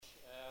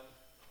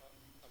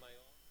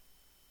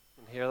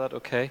Hear that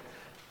okay?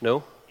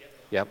 No?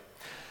 Yeah.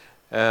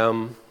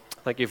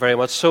 Thank you very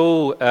much.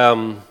 So,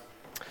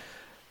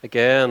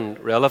 again,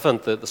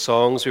 relevant, the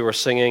songs we were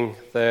singing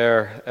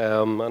there,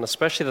 and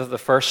especially the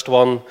first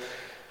one,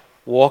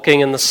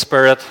 walking in the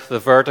Spirit, the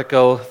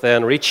vertical,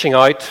 then reaching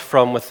out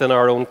from within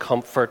our own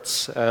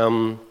comforts,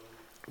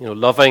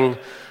 loving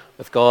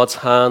with God's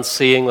hands,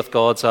 seeing with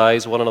God's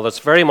eyes one another. It's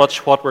very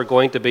much what we're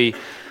going to be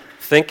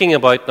thinking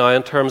about now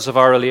in terms of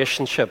our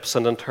relationships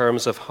and in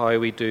terms of how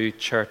we do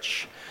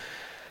church.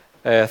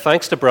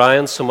 Thanks to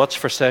Brian so much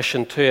for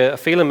session 2. I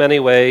feel in many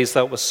ways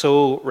that was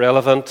so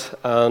relevant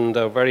and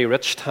a very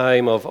rich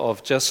time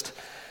of just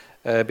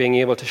being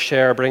able to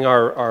share, bring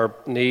our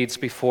needs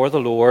before the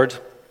Lord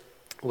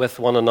with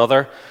one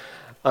another.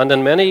 And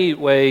in many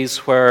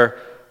ways where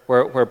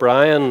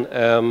Brian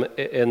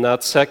in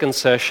that second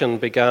session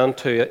began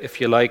to,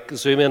 if you like,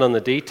 zoom in on the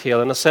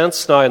detail. In a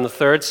sense now in the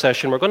third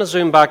session we're going to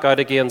zoom back out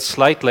again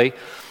slightly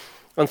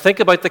and think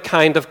about the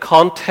kind of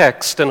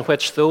context in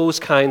which those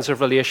kinds of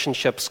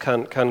relationships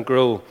can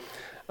grow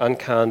and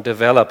can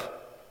develop.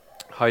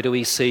 How do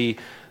we see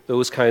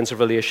those kinds of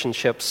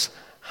relationships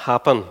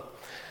happen?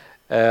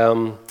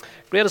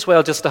 Great as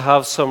well just to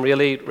have some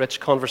really rich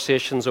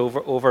conversations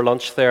over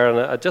lunch there.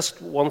 And just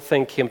one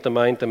thing came to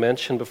mind to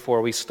mention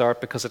before we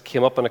start, because it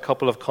came up in a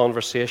couple of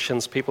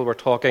conversations. People were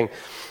talking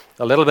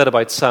a little bit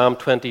about Psalm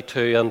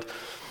 22, and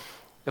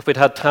if we'd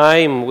had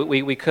time,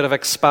 we could have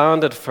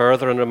expanded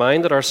further and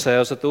reminded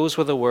ourselves that those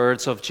were the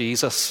words of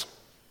Jesus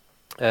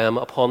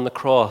upon the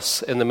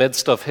cross. In the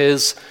midst of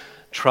his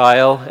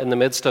trial, in the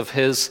midst of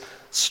his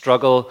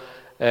struggle,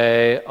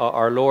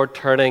 our Lord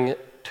turning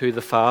to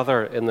the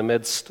Father in the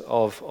midst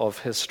of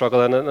his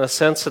struggle. And in a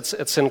sense,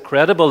 it's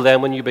incredible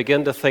then when you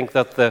begin to think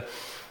that the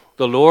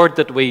Lord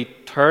that we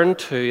turn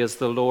to is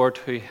the Lord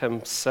who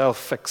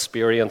himself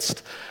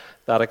experienced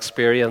that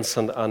experience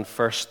and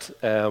first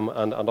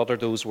and uttered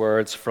those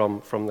words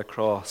from the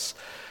cross.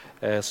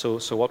 So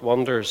what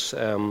wonders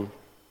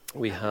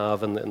we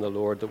have in the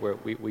Lord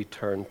that we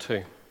turn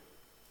to.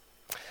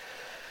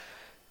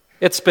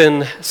 It's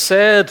been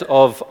said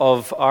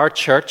of our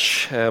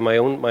church, my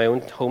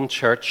own home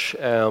church,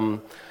 I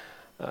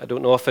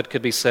don't know if it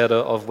could be said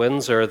of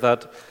Windsor,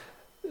 that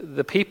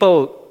the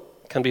people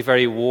can be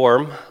very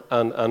warm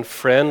and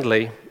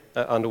friendly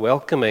and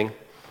welcoming.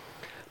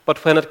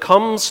 But when it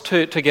comes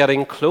to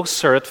getting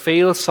closer, it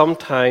feels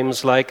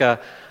sometimes like a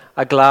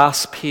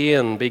glass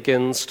pane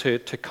begins to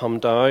come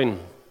down.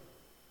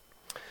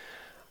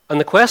 And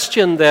the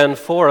question then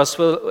for us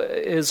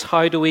is,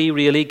 how do we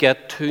really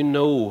get to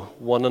know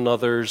one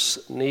another's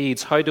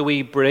needs? How do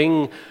we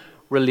bring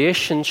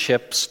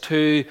relationships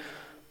to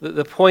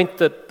the point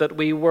that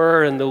we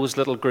were in those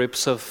little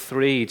groups of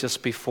 3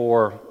 just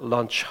before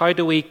lunch? How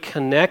do we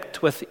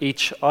connect with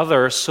each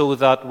other so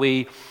that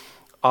we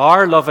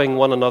are loving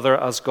one another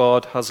as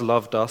God has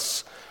loved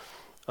us?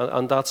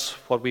 And that's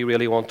what we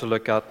really want to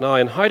look at now.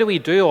 And how do we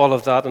do all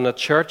of that in a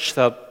church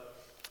that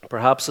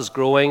perhaps is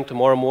growing?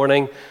 Tomorrow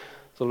morning,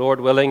 the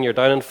Lord willing, you're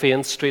down in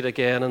Fain Street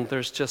again, and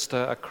there's just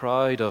a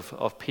crowd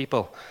of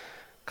people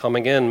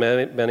coming in,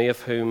 many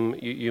of whom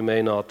you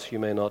may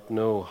not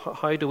know.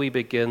 How do we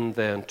begin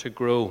then to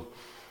grow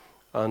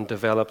and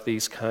develop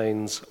these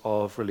kinds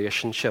of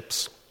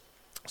relationships?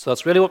 So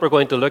that's really what we're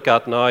going to look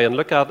at now, and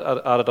look at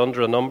it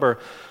under a number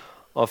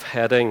of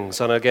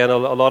headings. And again, a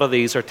lot of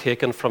these are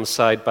taken from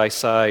Side by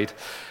Side,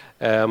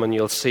 and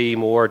you'll see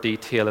more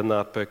detail in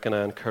that book, and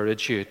I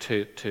encourage you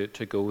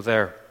to go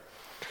there.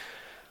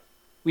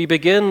 We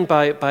begin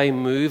by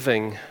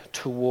moving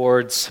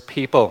towards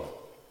people.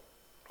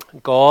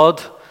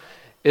 God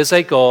is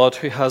a God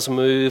who has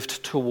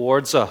moved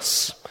towards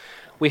us.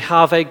 We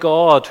have a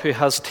God who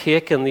has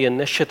taken the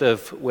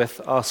initiative with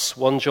us.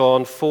 1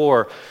 John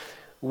 4,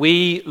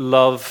 we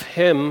love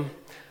him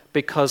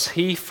because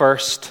he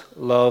first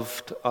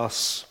loved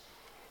us.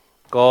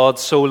 God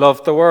so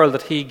loved the world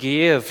that he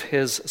gave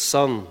his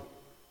Son,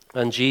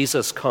 and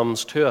Jesus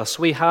comes to us.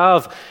 We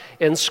have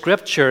in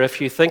Scripture, if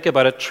you think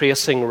about it,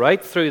 tracing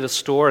right through the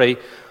story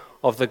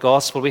of the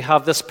gospel, we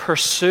have this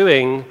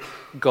pursuing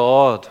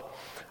God,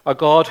 a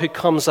God who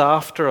comes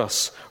after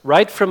us.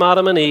 Right from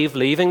Adam and Eve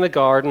leaving the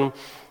garden,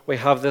 we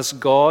have this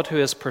God who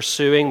is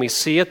pursuing. We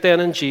see it then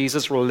in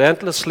Jesus,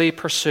 relentlessly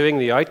pursuing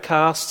the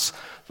outcasts,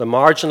 the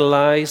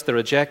marginalized, the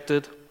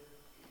rejected.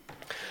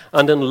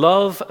 And in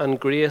love and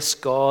grace,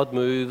 God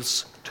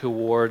moves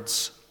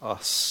towards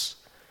us.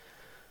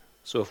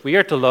 So if we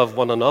are to love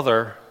one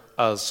another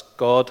as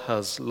God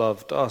has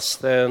loved us,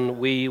 then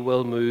we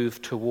will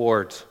move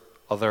toward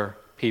other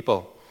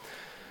people.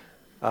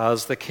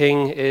 As the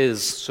King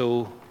is,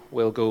 so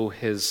will go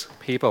his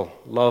people.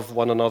 Love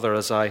one another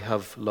as I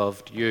have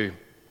loved you.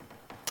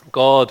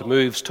 God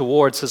moves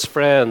towards his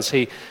friends.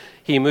 He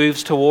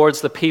moves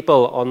towards the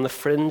people on the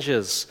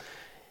fringes.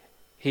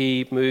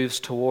 He moves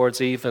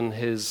towards even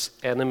his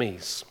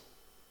enemies.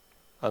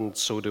 And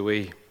so do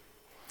we.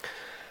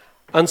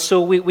 And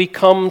so we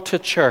come to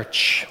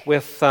church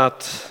with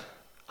that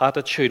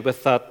attitude,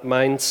 with that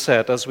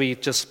mindset, as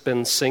we've just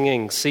been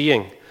seeing.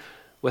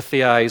 with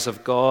the eyes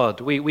of God.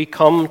 We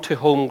come to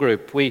home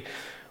group. We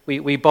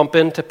bump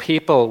into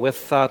people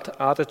with that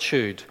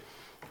attitude,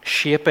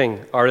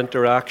 shaping our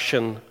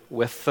interaction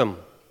with them.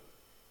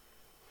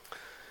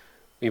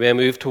 We may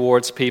move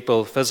towards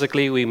people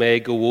physically. We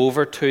may go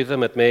over to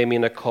them. It may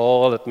mean a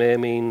call. It may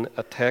mean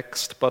a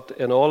text. But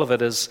in all of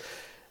it is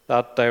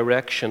that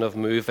direction of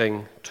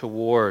moving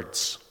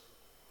towards.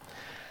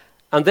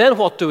 And then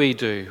what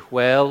do?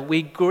 Well,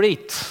 we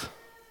greet.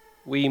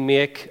 We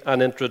make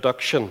an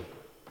introduction.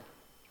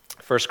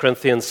 1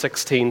 Corinthians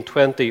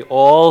 16:20,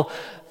 all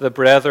the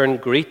brethren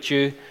greet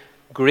you.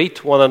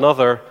 Greet one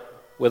another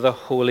with a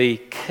holy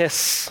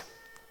kiss.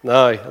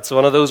 Now, it's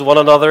one of those one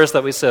another's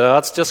that we say,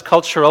 that's just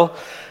cultural.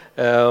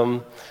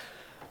 But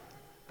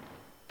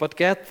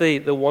get the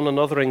one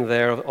anothering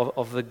there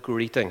of the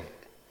greeting.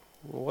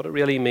 What it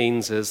really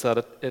means is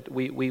that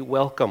we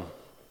welcome,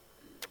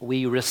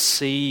 we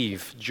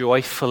receive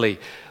joyfully,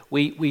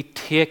 we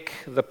take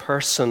the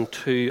person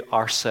to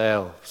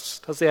ourselves.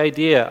 That's the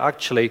idea,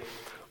 actually,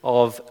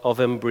 of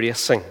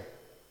embracing.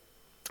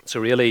 It's a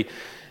really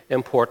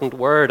important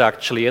word,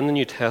 actually, in the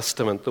New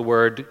Testament, the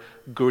word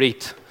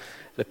greet.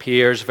 It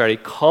appears very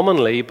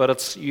commonly, but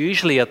it's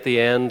usually at the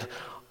end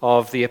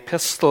of the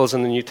epistles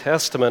in the New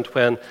Testament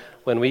when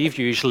we've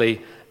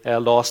usually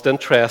lost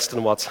interest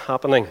in what's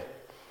happening.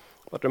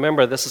 But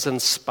remember, this is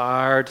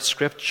inspired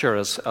scripture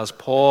as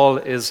Paul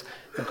is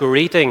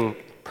greeting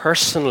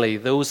personally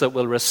those that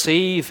will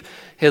receive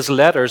his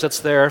letters. It's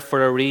there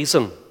for a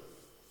reason.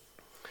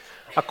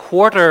 A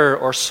quarter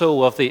or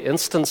so of the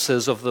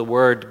instances of the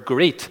word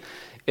greet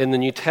in the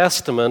New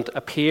Testament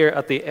appear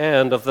at the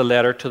end of the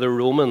letter to the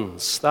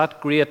Romans.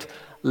 That great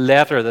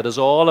letter that is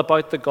all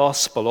about the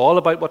gospel, all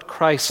about what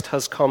Christ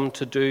has come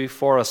to do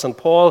for us. And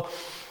Paul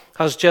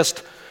has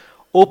just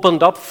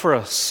opened up for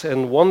us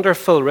in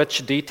wonderful,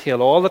 rich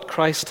detail all that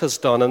Christ has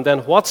done. And then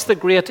what's the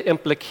great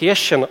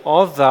implication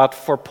of that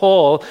for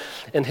Paul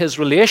in his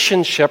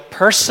relationship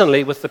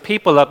personally with the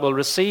people that will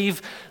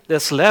receive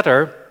this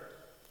letter?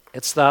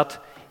 It's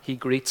that he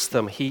greets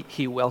them,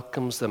 he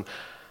welcomes them.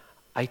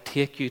 I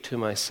take you to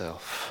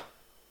myself.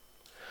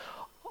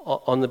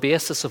 On the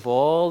basis of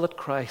all that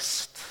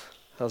Christ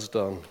has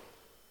done,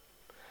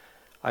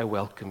 I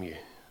welcome you.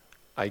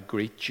 I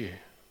greet you.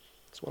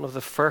 It's one of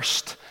the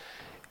first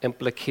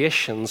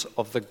implications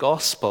of the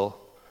gospel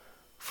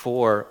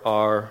for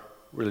our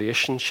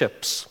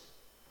relationships.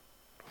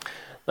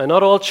 Now,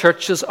 not all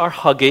churches are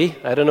huggy.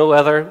 I don't know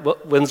whether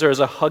Windsor is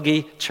a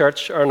huggy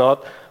church or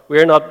not.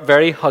 We're not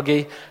very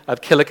huggy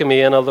at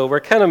Killicamean, although we're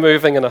kind of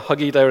moving in a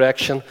huggy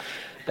direction.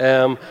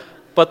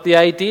 But the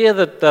idea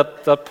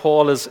that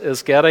Paul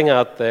is getting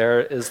at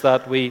there is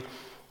that we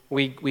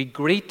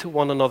greet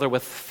one another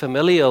with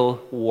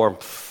familial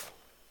warmth,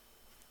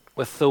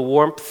 with the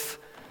warmth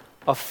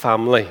of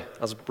family,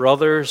 as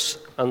brothers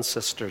and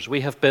sisters.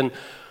 We have been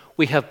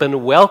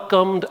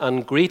welcomed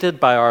and greeted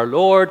by our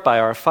Lord, by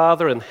our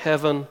Father in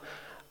heaven,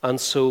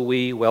 and so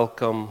we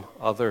welcome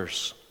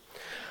others.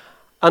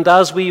 And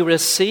as we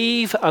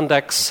receive and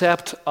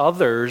accept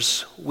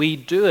others, we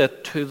do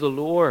it to the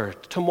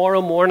Lord.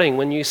 Tomorrow morning,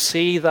 when you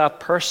see that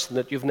person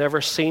that you've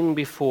never seen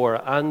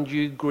before and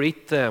you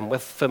greet them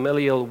with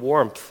familial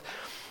warmth,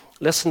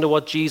 listen to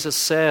what Jesus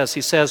says.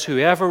 He says,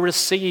 whoever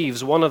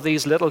receives one of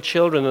these little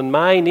children in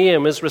my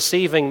name is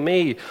receiving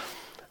me,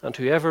 and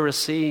whoever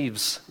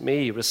receives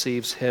me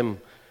receives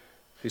him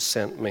who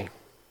sent me.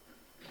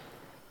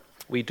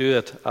 We do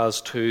it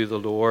as to the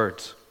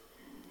Lord.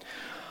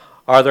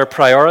 Are there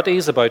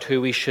priorities about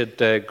who we should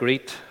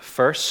greet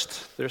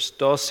first? There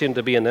does seem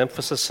to be an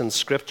emphasis in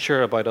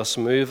Scripture about us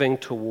moving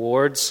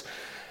towards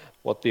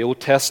what the Old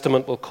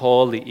Testament will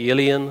call the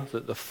alien,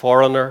 the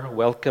foreigner,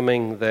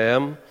 welcoming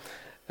them.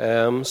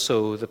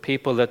 So the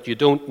people that you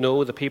don't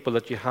know, the people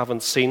that you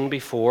haven't seen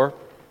before,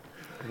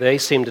 they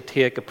seem to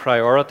take a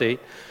priority.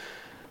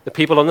 The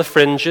people on the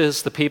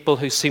fringes, the people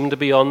who seem to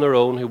be on their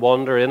own, who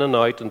wander in and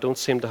out and don't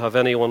seem to have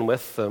anyone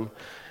with them,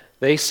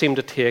 they seem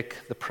to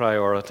take the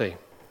priority.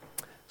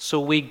 So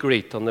we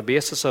greet on the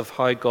basis of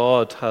how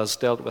God has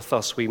dealt with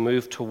us. We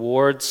move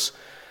towards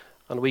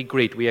and we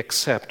greet, we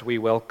accept, we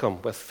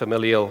welcome with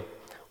familial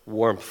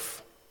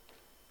warmth.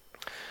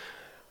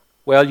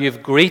 Well,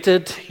 you've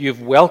greeted,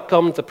 you've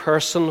welcomed the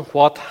person.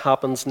 What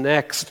happens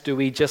next? Do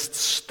we just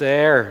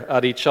stare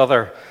at each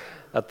other?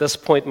 At this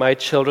point, my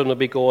children will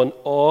be going,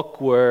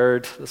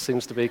 awkward. This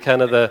seems to be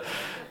kind of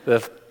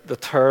the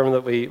term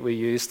that we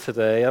use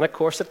today. And of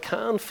course, it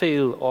can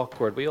feel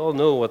awkward. We all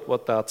know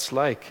what that's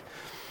like.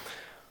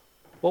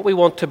 What we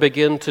want to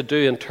begin to do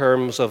in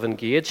terms of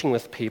engaging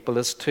with people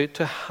is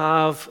to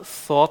have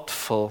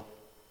thoughtful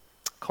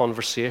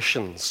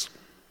conversations.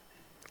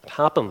 It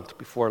happened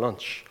before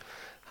lunch.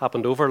 It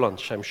happened over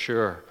lunch, I'm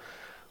sure.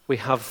 We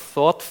have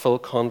thoughtful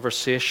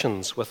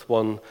conversations with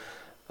one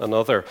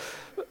another.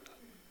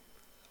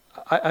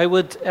 I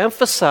would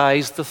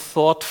emphasize the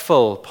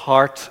thoughtful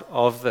part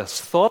of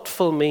this.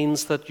 Thoughtful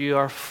means that you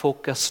are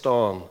focused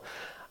on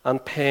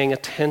and paying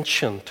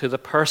attention to the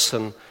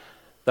person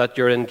that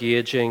you're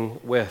engaging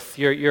with.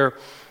 You're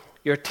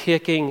You're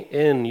taking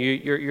in,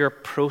 you're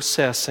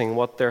processing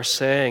what they're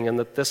saying, and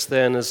that this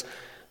then is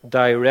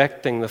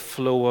directing the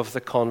flow of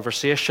the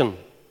conversation.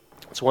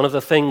 It's one of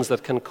the things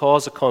that can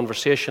cause a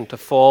conversation to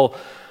fall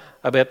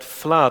a bit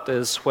flat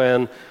is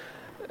when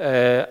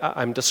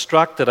I'm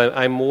distracted.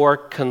 I'm more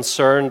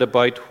concerned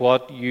about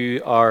what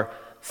you are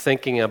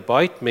thinking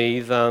about me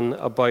than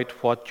about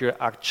what you're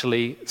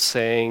actually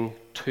saying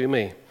to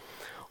me.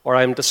 Or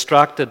I'm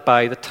distracted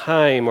by the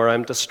time, or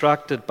I'm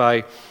distracted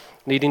by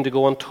needing to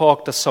go and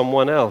talk to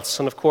someone else.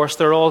 And of course,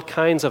 there are all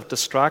kinds of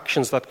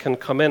distractions that can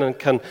come in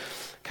and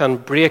can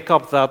break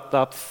up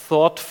that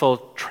thoughtful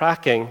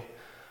tracking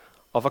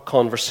of a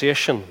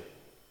conversation.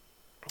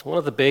 One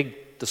of the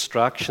big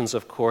distractions,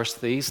 of course,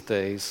 these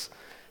days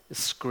is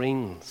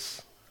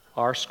screens,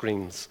 our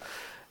screens.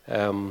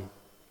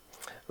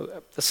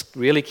 This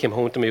really came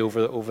home to me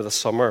over the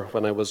summer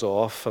when I was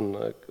off.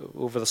 And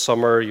over the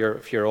summer,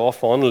 if you're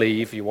off on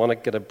leave, you want to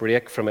get a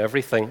break from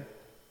everything.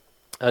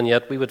 And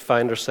yet we would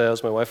find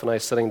ourselves, my wife and I,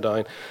 sitting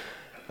down,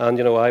 and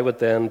I would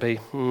then be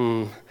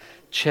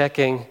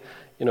checking,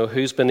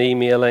 who's been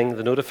emailing,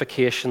 the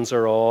notifications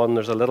are on,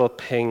 there's a little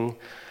ping.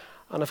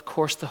 And of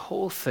course, the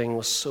whole thing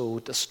was so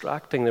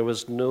distracting. There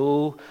was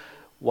no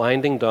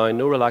winding down,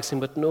 no relaxing,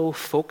 but no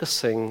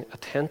focusing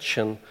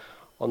attention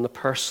on the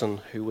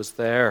person who was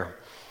there.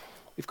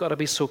 We've got to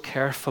be so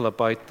careful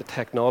about the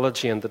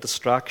technology and the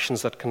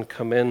distractions that can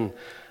come in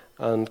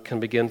and can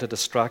begin to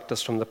distract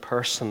us from the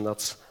person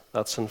that's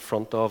in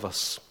front of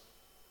us.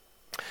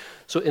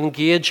 So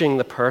engaging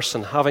the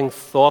person, having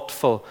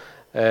thoughtful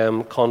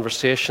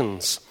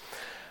conversations.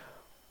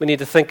 We need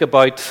to think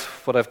about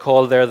what I've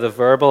called there the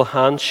verbal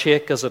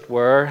handshake, as it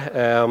were.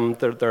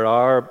 There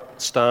are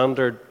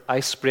standard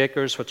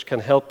icebreakers which can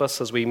help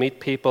us as we meet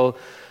people.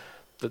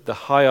 The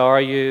how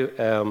are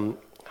you?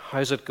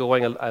 How's it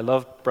going? I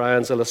love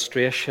Brian's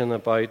illustration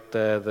about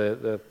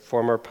the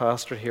former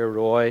pastor here,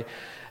 Roy.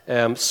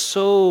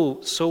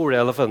 So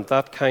relevant,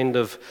 that kind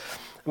of...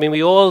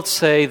 we all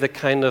say the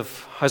kind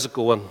of, how's it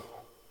going?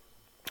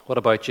 What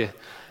about you?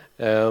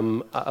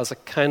 As a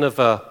kind of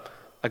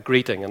a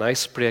greeting, an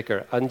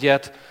icebreaker. And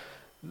yet,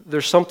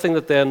 there's something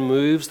that then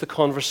moves the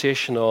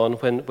conversation on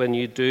when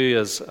you do,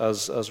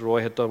 as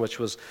Roy had done, which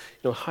was,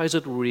 how's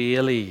it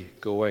really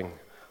going?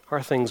 How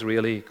are things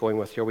really going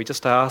with you? Or we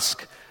just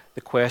ask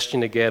the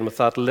question again with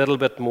that little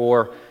bit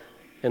more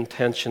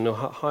intention.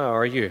 How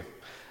are you?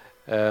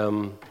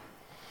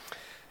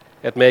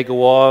 It may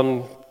go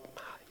on,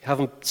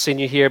 haven't seen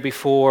you here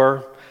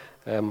before.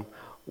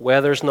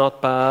 Weather's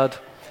not bad.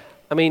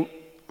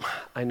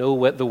 I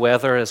know the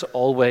weather is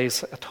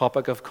always a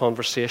topic of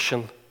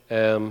conversation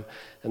in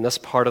this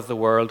part of the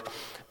world,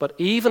 but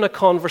even a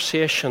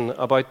conversation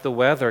about the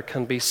weather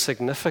can be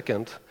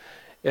significant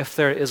if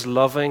there is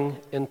loving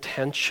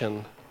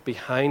intention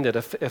behind it.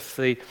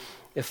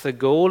 If the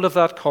goal of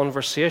that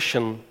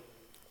conversation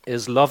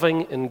is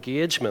loving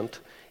engagement,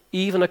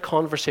 even a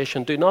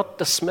conversation, do not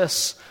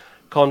dismiss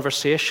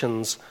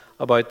conversations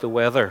about the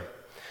weather.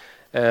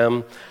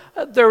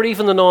 There are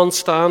even the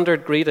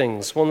non-standard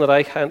greetings. One that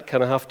I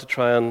kind of have to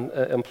try and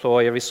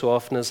employ every so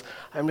often is,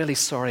 I'm really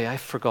sorry,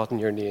 I've forgotten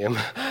your name.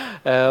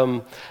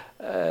 And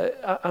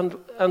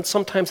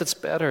sometimes it's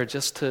better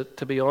just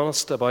to be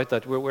honest about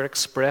that. We're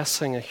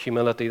expressing a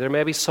humility. There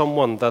may be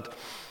someone that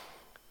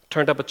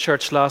turned up at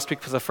church last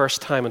week for the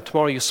first time, and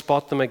tomorrow you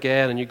spot them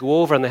again, and you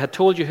go over, and they had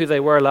told you who they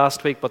were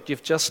last week, but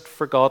you've just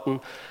forgotten.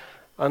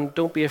 And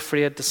don't be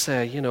afraid to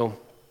say,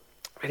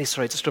 really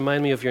sorry, just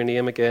remind me of your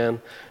name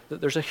again.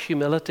 There's a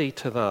humility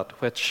to that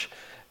which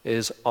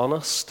is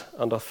honest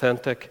and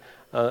authentic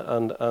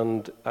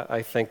and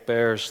I think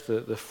bears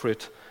the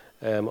fruit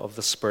of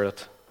the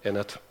Spirit in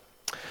it.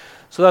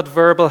 So that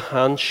verbal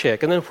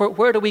handshake. And then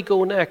where do we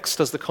go next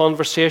as the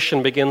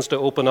conversation begins to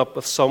open up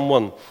with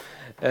someone?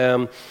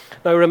 Now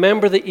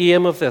remember the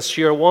aim of this.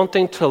 You're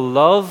wanting to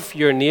love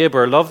your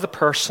neighbour, love the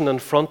person in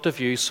front of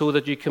you so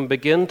that you can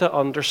begin to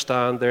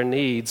understand their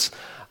needs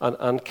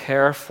and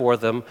care for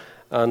them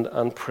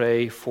and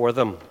pray for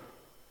them.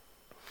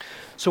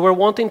 So we're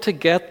wanting to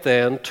get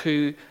then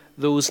to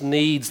those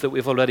needs that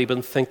we've already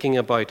been thinking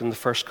about in the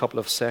first couple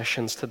of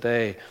sessions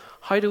today.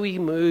 How do we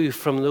move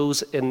from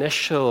those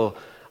initial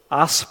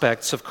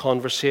aspects of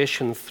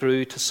conversation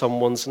through to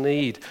someone's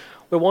need?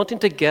 We're wanting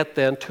to get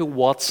then to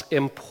what's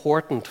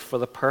important for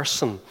the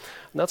person.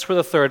 And that's where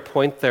the third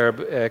point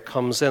there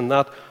comes in,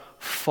 that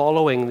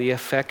following the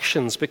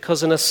affections.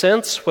 Because in a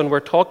sense, when we're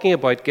talking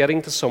about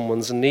getting to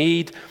someone's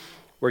need,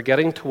 we're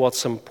getting to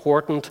what's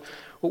important,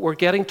 but we're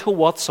getting to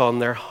what's on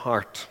their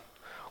heart.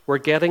 We're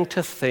getting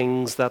to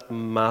things that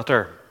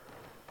matter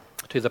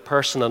to the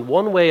person. And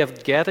one way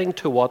of getting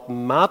to what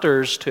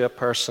matters to a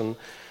person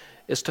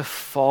is to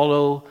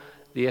follow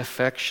the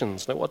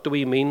affections. Now, what do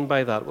we mean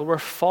by that? Well, we're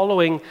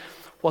following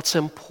what's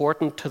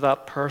important to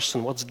that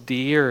person, what's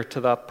dear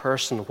to that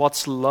person,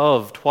 what's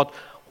loved,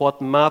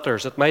 what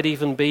matters. It might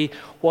even be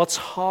what's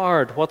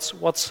hard,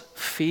 what's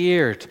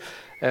feared,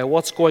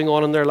 what's going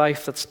on in their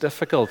life that's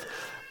difficult.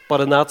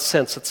 But in that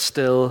sense, it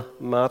still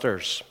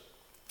matters.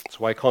 It's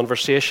why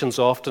conversations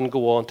often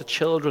go on to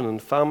children and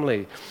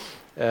family,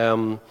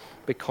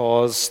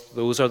 because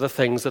those are the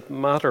things that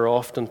matter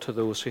often to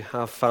those who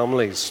have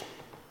families.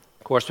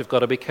 Of course, we've got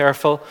to be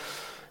careful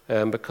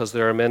because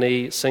there are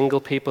many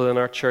single people in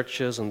our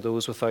churches and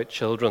those without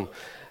children.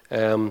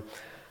 And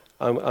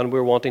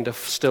we're wanting to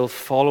still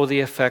follow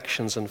the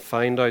affections and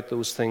find out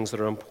those things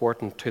that are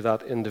important to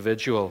that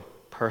individual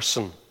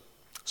person.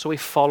 So we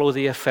follow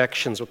the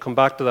affections. We'll come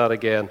back to that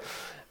again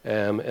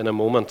in a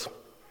moment.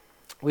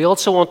 We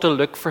also want to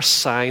look for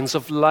signs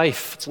of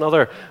life. It's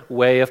another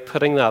way of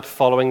putting that,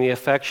 following the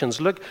affections.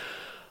 Look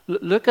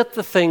at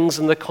the things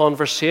in the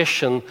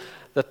conversation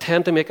that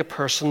tend to make a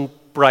person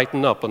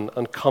brighten up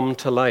and come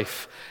to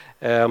life.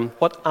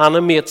 What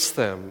animates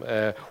them?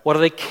 What are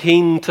they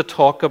keen to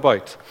talk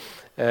about?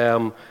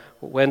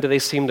 When do they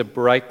seem to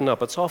brighten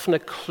up? It's often a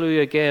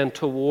clue again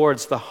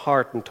towards the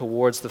heart and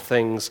towards the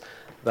things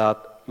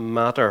that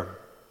matter.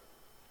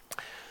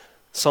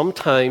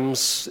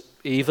 Sometimes,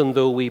 even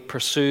though we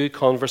pursue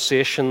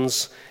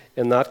conversations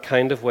in that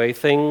kind of way,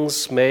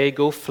 things may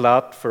go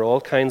flat for all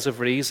kinds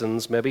of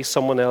reasons. Maybe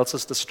someone else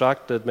is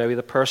distracted. Maybe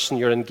the person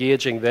you're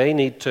engaging, they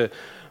need to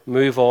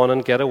move on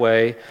and get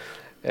away.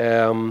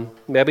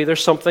 Maybe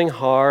there's something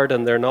hard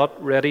and they're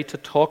not ready to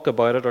talk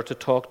about it or to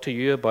talk to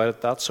you about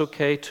it. That's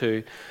okay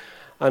too.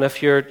 And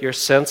if you're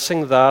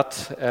sensing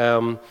that,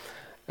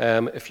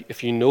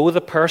 if you know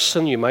the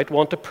person, you might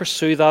want to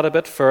pursue that a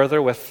bit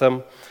further with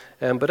them.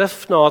 But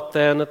if not,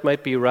 then it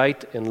might be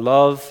right in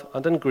love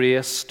and in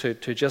grace to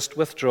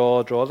just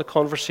draw the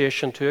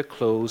conversation to a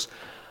close,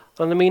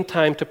 and in the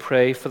meantime to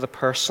pray for the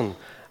person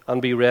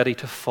and be ready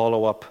to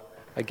follow up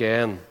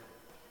again.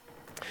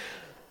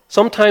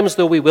 Sometimes,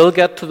 though, we will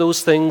get to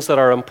those things that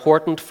are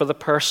important for the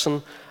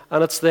person,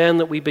 and it's then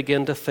that we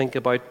begin to think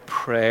about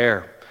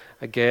prayer.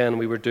 Again,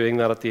 we were doing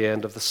that at the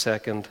end of the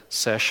second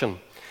session.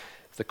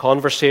 If the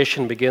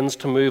conversation begins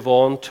to move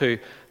on to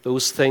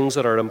those things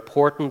that are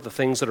important, the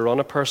things that are on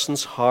a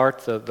person's heart,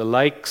 the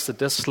likes, the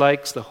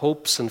dislikes, the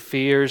hopes and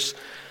fears,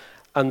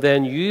 and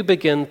then you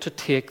begin to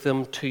take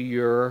them to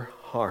your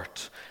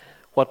heart.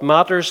 What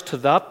matters to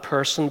that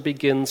person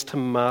begins to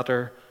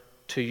matter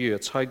to you.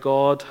 It's how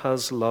God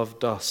has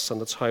loved us,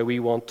 and it's how we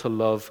want to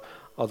love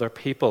other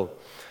people.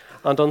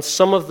 And on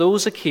some of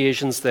those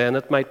occasions, then,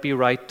 it might be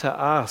right to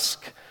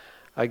ask,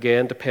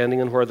 again,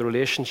 depending on where the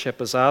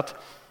relationship is at,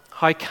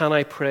 how can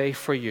I pray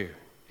for you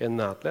in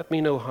that? Let me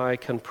know how I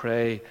can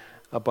pray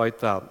about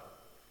that.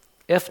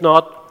 If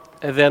not,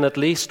 then at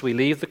least we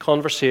leave the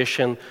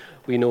conversation,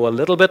 we know a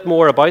little bit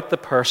more about the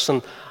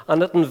person,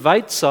 and it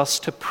invites us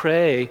to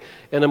pray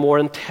in a more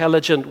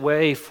intelligent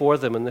way for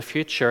them in the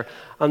future,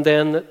 and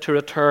then to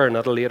return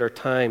at a later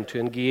time to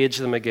engage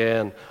them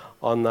again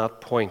on that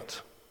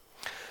point.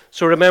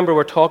 So remember,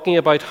 we're talking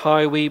about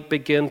how we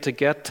begin to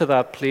get to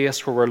that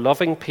place where we're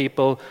loving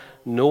people,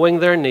 knowing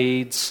their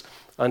needs,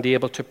 and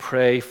able to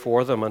pray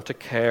for them and to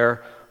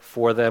care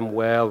for them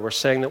well. We're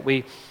saying that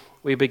we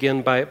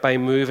begin by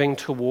moving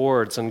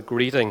towards and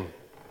greeting.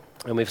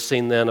 And we've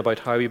seen then about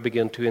how we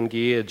begin to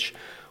engage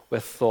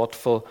with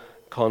thoughtful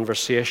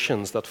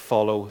conversations that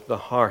follow the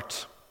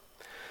heart.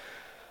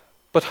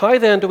 But how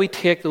then do we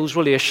take those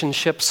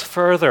relationships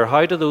further?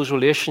 How do those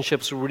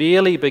relationships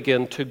really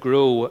begin to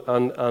grow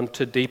and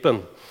to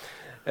deepen?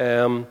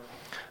 Well,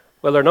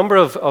 there are a number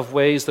of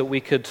ways that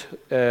we could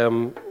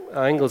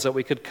angles that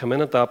we could come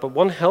in at that, but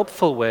one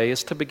helpful way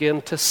is to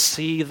begin to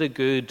see the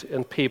good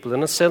in people,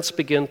 in a sense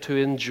begin to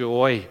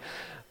enjoy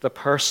the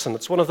person.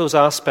 It's one of those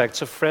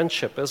aspects of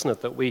friendship, isn't it,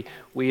 that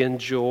we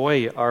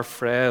enjoy our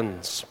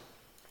friends.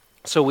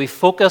 So we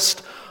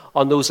focused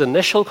on those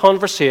initial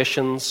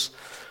conversations.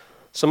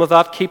 Some of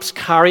that keeps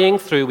carrying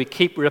through. We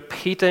keep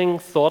repeating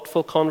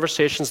thoughtful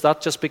conversations. That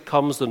just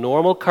becomes the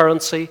normal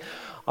currency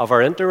of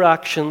our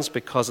interactions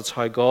because it's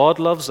how God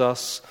loves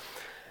us.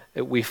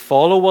 We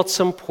follow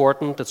what's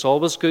important. It's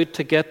always good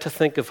to get to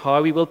think of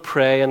how we will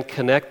pray and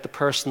connect the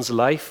person's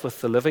life with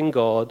the living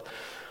God.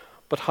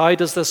 But how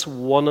does this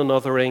one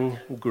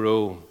anothering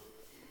grow?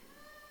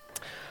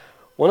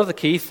 One of the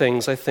key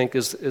things, I think,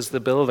 is the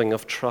building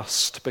of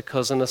trust,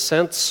 because in a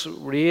sense,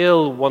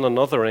 real one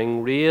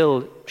anothering,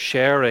 real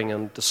sharing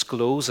and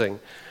disclosing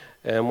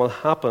will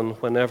happen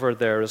whenever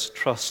there is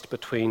trust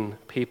between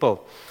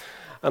people.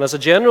 And as a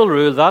general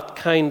rule, that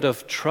kind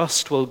of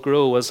trust will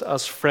grow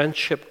as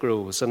friendship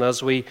grows and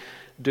as we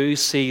do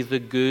see the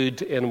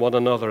good in one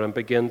another and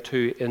begin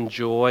to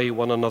enjoy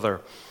one another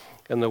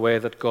in the way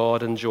that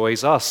God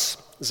enjoys us.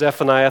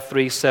 Zephaniah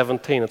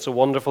 3:17, it's a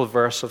wonderful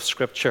verse of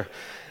Scripture,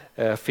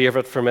 a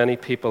favorite for many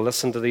people.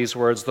 Listen to these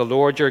words. The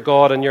Lord your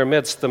God in your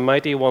midst, the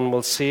mighty one,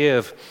 will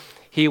save.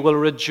 He will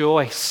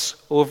rejoice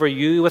over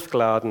you with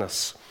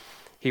gladness.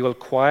 He will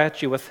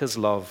quiet you with his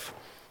love.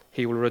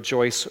 He will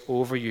rejoice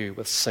over you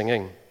with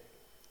singing.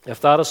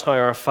 If that is how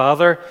our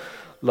Father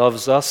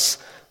loves us,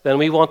 then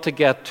we want to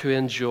get to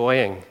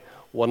enjoying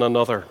one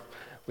another.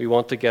 We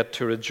want to get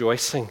to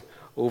rejoicing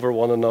over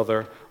one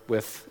another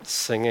with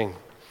singing.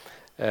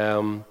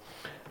 And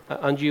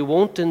you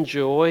won't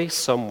enjoy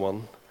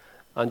someone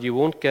And you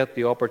won't get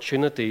the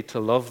opportunity to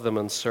love them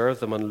and serve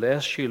them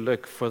unless you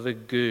look for the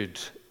good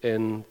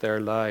in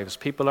their lives.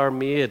 People are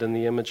made in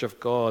the image of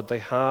God. They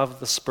have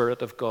the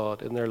Spirit of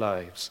God in their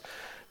lives.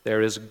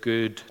 There is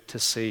good to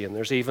see, and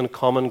there's even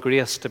common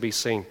grace to be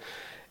seen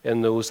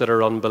in those that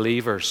are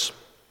unbelievers.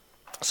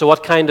 So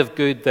what kind of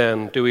good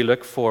then do we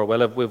look for?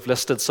 Well, we've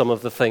listed some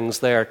of the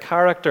things there.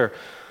 Character,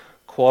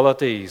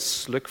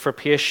 qualities. Look for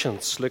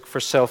patience. Look for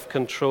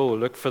self-control.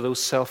 Look for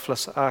those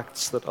selfless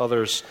acts that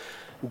others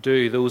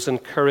do, those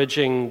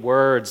encouraging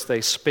words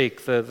they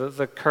speak,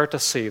 the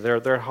courtesy,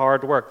 their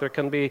hard work. There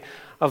can be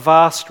a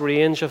vast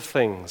range of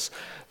things.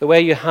 The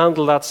way you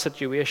handle that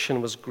situation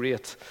was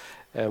great.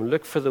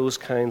 Look for those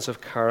kinds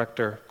of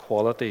character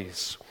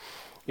qualities.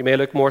 You may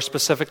look more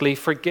specifically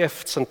for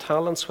gifts and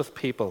talents with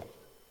people.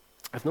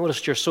 I've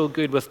noticed you're so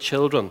good with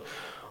children,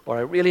 or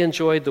I really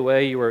enjoyed the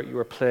way you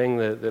were playing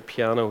the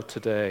piano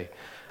today.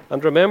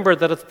 And remember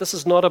that this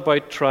is not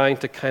about trying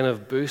to kind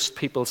of boost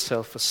people's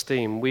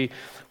self-esteem.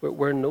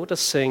 We're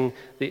noticing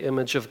the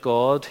image of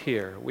God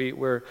here.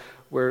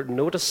 We're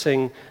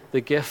noticing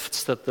the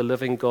gifts that the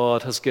living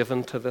God has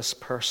given to this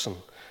person,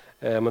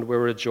 and we're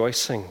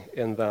rejoicing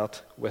in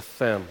that with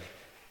them.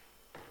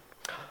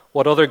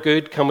 What other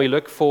good can we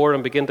look for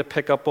and begin to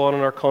pick up on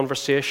in our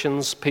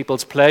conversations?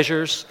 People's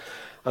pleasures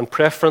and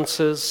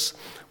preferences.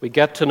 We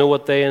get to know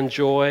what they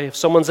enjoy. If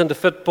someone's into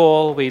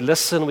football, we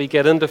listen, we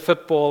get into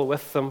football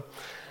with them.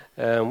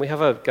 We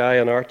have a guy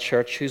in our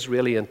church who's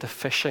really into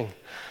fishing,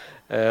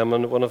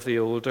 and one of the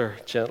older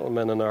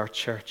gentlemen in our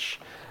church.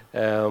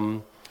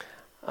 And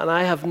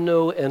I have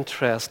no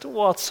interest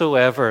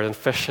whatsoever in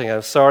fishing.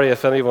 I'm sorry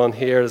if anyone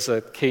here is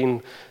a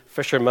keen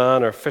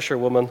fisherman or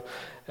fisherwoman.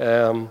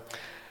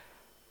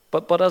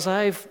 But as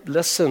I've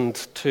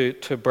listened to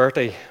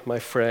Bertie, my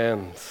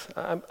friend,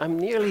 I'm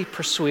nearly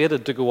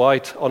persuaded to go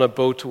out on a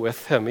boat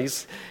with him.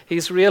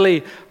 He's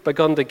really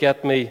begun to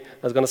get me, I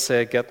was going to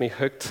say get me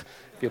hooked,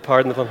 if you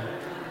pardon the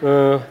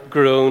pun,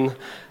 grown.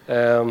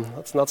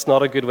 That's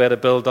not a good way to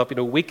build up,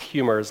 weak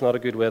humor is not a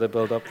good way to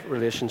build up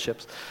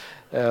relationships.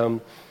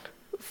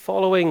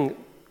 Following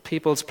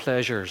people's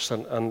pleasures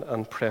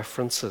and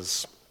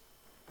preferences.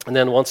 And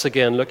then once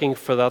again, looking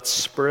for that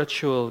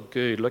spiritual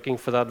good, looking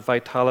for that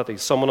vitality.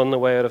 Someone on the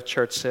way out of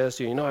church says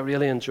to you, I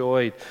really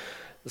enjoyed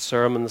the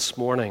sermon this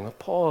morning.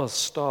 Pause,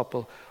 stop.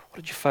 Well, what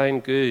did you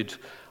find good?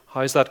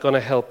 How's that going to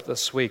help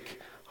this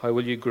week? How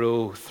will you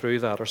grow through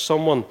that? Or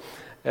someone,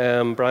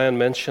 Brian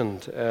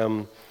mentioned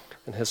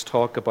in his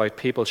talk about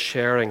people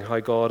sharing how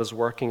God is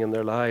working in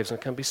their lives. And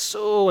it can be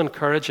so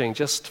encouraging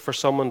just for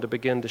someone to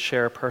begin to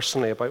share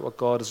personally about what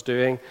God is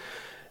doing,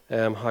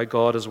 how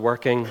God is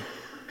working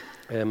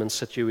in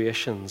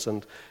situations,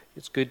 and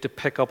it's good to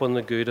pick up on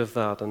the good of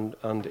that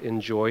and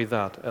enjoy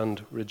that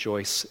and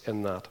rejoice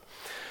in that.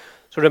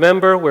 So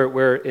remember,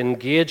 we're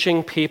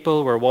engaging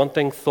people, we're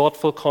wanting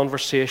thoughtful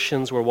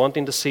conversations, we're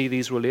wanting to see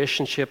these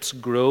relationships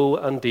grow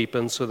and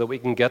deepen so that we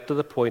can get to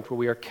the point where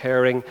we are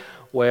caring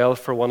well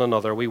for one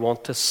another. We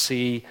want to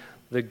see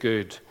the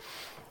good.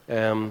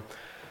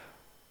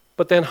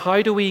 But then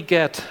how do we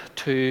get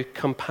to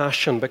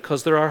compassion?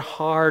 Because there are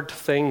hard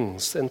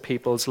things in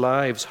people's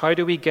lives. How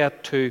do we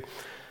get to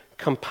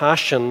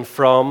compassion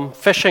from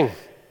fishing?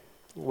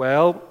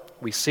 Well,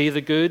 we see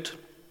the good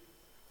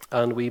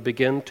and we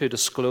begin to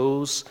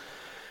disclose.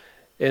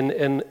 And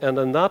in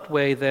that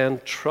way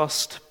then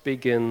trust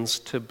begins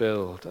to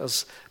build.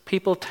 As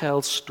people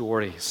tell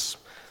stories,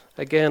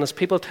 again, as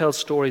people tell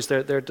stories,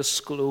 they're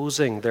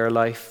disclosing their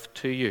life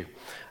to you.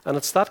 And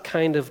it's that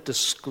kind of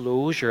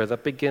disclosure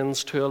that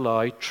begins to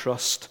allow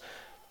trust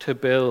to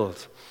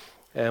build.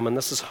 And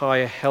this is how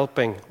a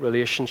helping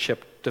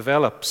relationship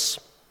develops.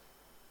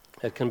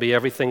 It can be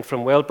everything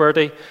from, well,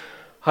 Bertie,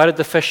 how did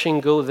the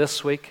fishing go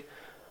this week?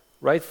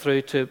 Right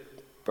through to,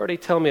 Bertie,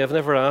 tell me, I've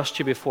never asked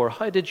you before,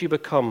 how did you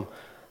become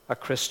a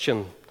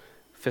Christian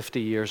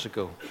 50 years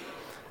ago?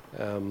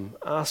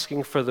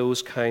 Asking for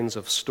those kinds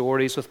of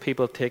stories with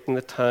people, taking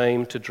the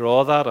time to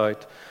draw that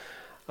out.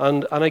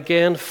 And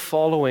again,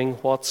 following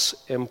what's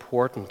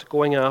important,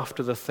 going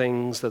after the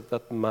things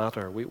that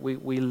matter.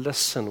 We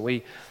listen,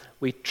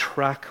 we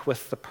track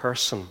with the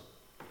person.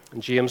 In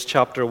James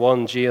chapter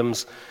 1,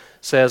 James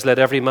says, let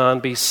every man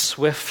be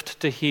swift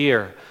to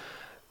hear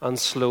and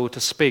slow to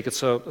speak.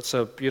 It's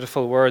a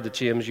beautiful word that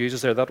James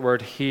uses there. That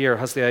word hear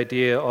has the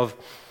idea of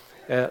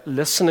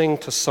listening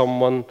to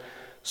someone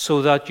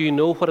so that you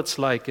know what it's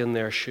like in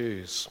their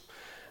shoes.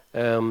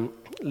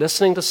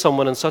 Listening to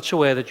someone in such a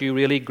way that you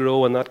really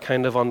grow in that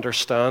kind of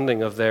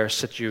understanding of their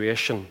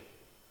situation.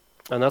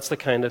 And that's the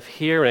kind of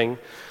hearing,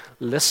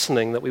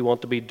 listening that we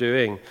want to be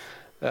doing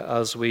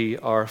as we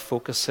are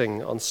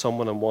focusing on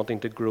someone and wanting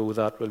to grow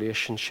that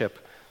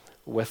relationship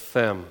with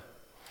them.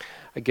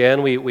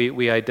 Again,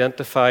 we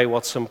identify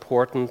what's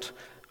important,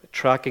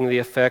 tracking the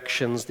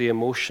affections, the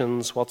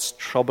emotions, what's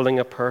troubling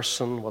a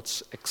person,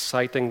 what's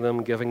exciting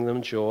them, giving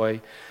them joy.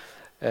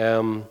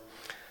 And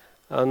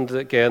And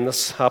again,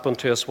 this happened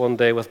to us one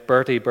day with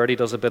Bertie. Bertie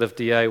does a bit of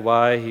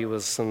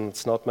DIY. And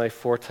it's not my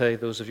forte.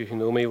 Those of you who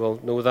know me will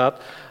know that.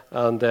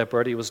 And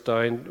Bertie was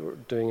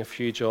down doing a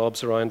few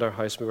jobs around our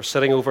house. We were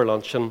sitting over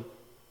lunch, and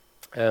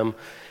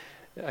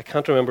I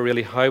can't remember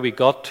really how we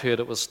got to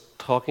it. It was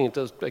talking,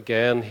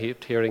 again,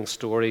 hearing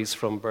stories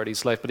from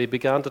Bertie's life. But he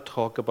began to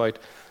talk about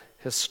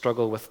his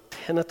struggle with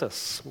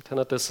tinnitus.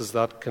 Tinnitus is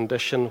that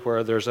condition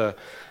where there's a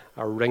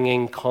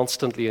ringing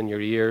constantly in your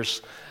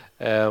ears.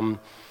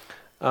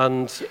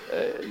 And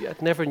I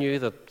never knew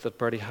that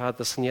Bertie had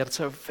this, and yet it's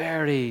a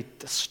very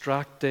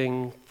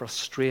distracting,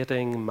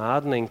 frustrating,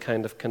 maddening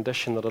kind of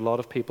condition that a lot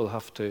of people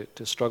have to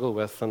struggle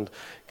with and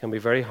can be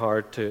very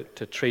hard to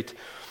treat.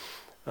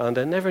 And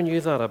I never knew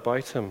that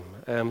about him.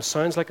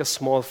 Sounds like a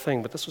small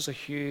thing, but this was a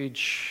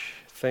huge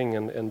thing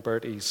in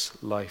Bertie's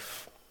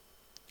life.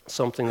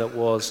 Something that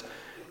was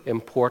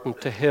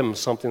important to him,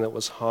 something that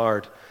was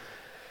hard.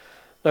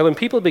 Now, when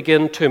people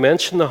begin to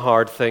mention the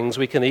hard things,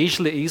 we can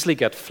easily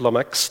get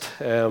flummoxed.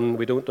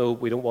 We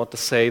don't want to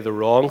say the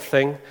wrong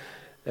thing.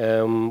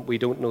 We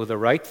don't know the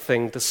right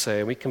thing to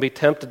say. We can be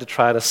tempted to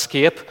try and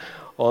escape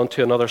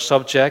onto another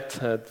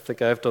subject. I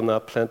think I've done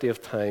that plenty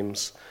of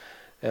times.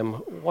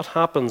 What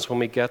happens when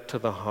we get to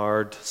the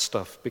hard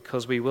stuff?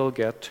 Because we will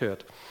get to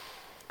it.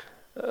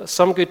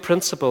 Some good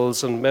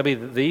principles, and maybe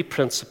the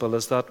principle,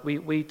 is that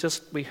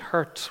we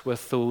hurt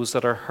with those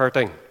that are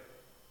hurting.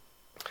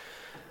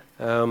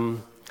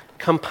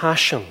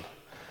 Compassion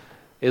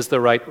is the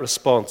right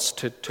response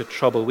to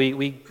trouble.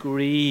 We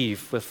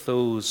grieve with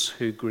those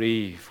who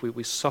grieve.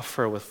 We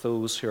suffer with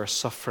those who are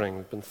suffering.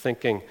 We've been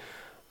thinking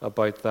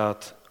about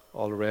that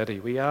already.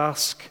 We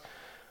ask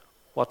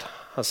what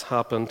has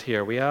happened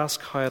here. We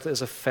ask how it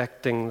is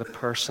affecting the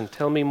person.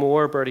 Tell me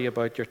more, Bertie,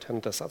 about your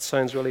tinnitus. That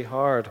sounds really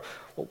hard.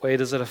 What way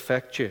does it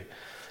affect you?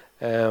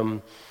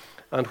 And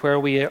where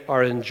we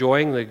are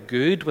enjoying the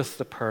good with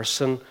the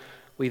person,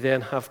 we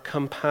then have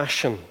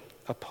compassion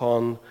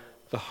upon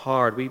the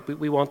hard.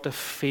 We want to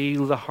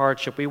feel the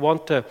hardship. We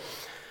want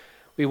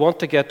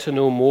to get to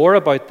know more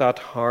about that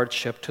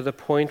hardship to the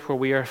point where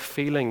we are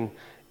feeling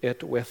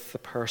it with the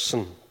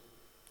person.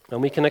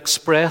 And we can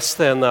express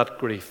then that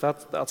grief.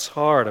 That's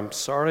hard. I'm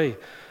sorry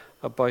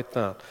about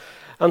that.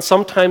 And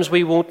sometimes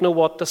we won't know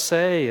what to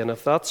say. And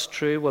if that's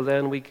true, well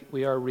then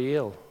we are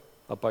real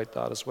about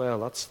that as well.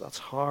 That's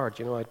hard.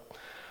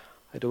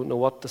 I don't know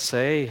what to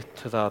say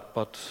to that,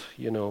 but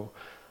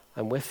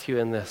I'm with you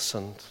in this,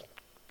 and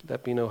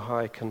let me know how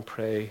I can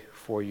pray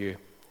for you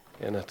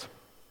in it.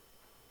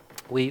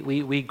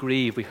 We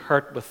grieve, we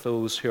hurt with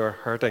those who are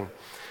hurting.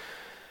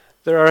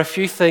 There are a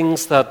few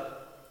things that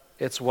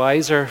it's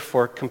wiser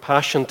for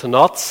compassion to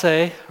not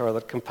say, or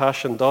that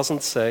compassion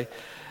doesn't say.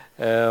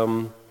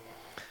 It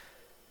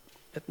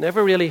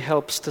never really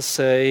helps to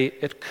say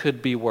it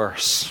could be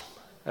worse.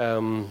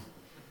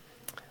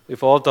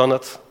 We've all done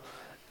it.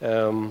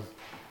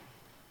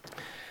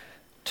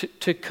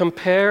 To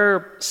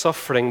compare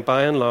suffering,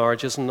 by and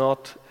large, is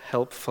not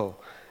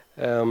helpful.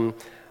 And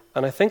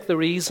I think the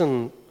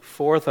reason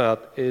for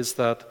that is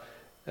that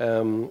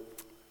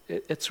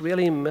it's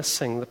really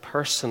missing the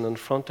person in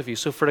front of you.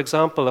 So, for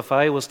example, if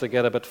I was to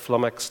get a bit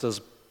flummoxed, as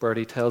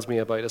Bertie tells me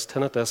about his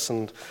tinnitus,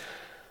 and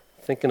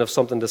thinking of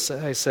something to say,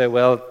 I say,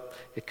 well,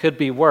 it could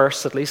be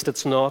worse. At least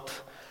it's not.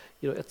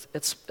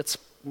 It's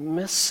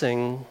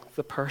missing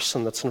the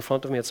person that's in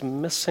front of me. It's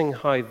missing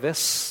how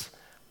this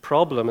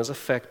problem is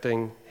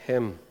affecting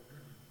him.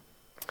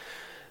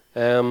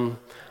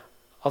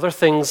 Other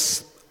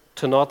things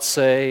to not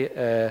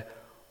say,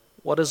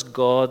 what is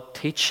God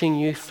teaching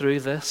you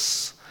through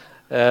this?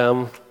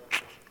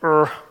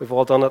 We've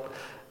all done it.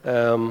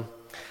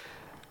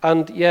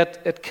 And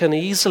yet it can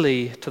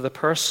easily, to the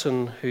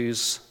person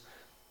who's...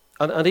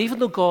 And even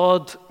though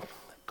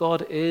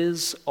God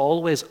is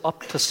always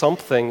up to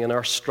something in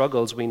our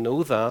struggles, we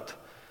know that.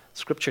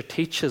 Scripture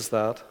teaches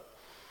that.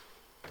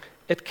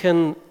 It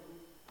can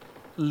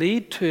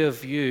lead to a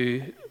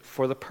view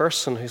for the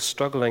person who's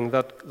struggling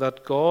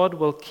that God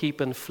will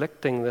keep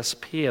inflicting this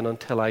pain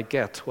until I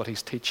get what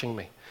he's teaching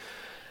me.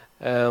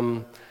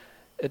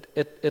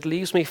 It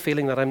leaves me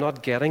feeling that I'm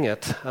not getting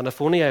it, and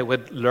if only I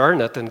would learn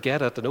it and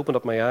get it and open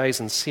up my eyes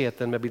and see it,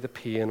 then maybe the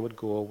pain would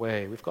go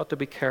away. We've got to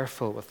be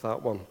careful with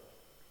that one.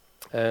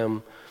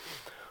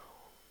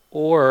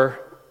 Or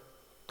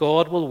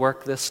God will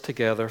work this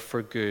together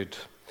for good.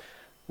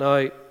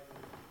 Now,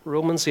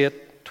 Romans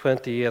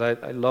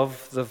 8:28, I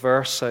love the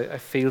verse. I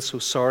feel so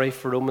sorry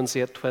for Romans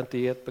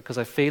 8:28 because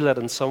I feel that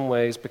in some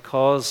ways,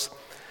 because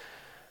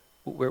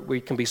we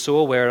can be so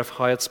aware of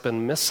how it's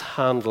been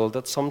mishandled,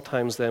 that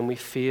sometimes then we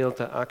fail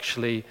to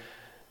actually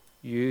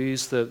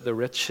use the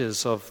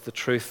riches of the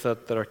truth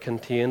that are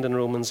contained in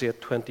Romans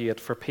 8:28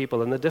 for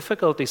people. And the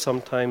difficulty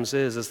sometimes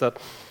is that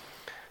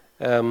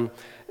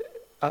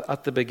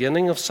at the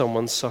beginning of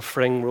someone's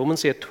suffering,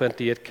 Romans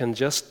 8:28 can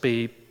just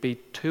be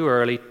too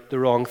early, the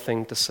wrong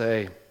thing to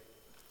say.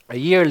 A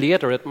year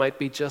later, it might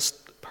be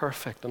just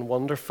perfect and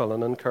wonderful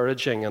and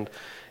encouraging and,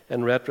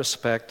 in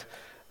retrospect,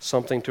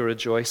 something to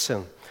rejoice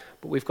in.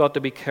 But we've got to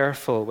be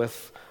careful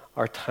with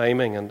our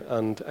timing.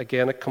 And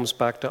again, it comes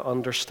back to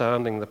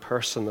understanding the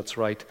person that's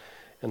right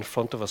in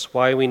front of us,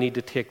 why we need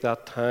to take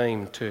that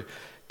time to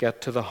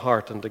get to the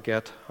heart and to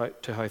get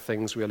to how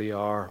things really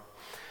are.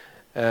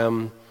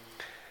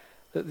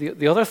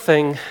 The other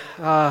thing,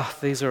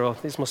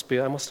 these must be,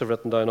 I must have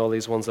written down all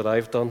these ones that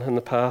I've done in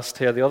the past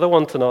here. The other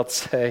one to not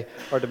say,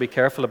 or to be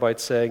careful about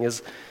saying,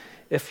 is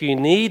if you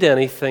need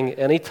anything,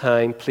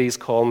 anytime, please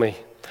call me.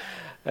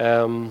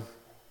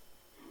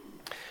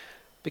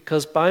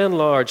 Because by and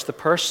large, the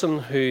person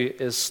who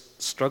is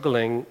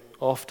struggling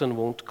often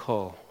won't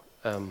call.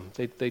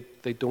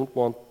 They don't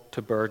want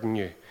to burden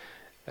you.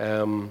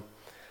 And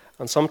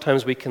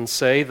sometimes we can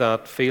say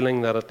that,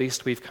 feeling that at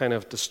least we've kind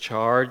of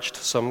discharged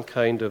some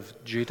kind of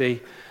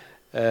duty.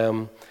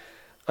 And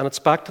it's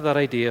back to that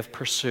idea of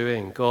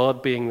pursuing.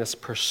 God being this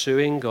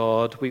pursuing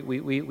God,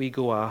 we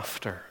go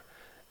after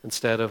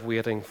instead of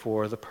waiting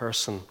for the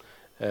person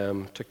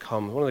to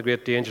come. One of the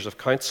great dangers of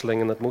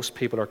counseling, and that most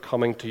people are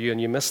coming to you, and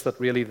you miss that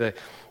really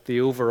the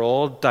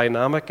overall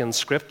dynamic in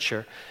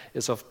Scripture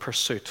is of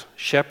pursuit.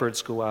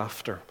 Shepherds go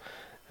after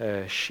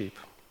sheep.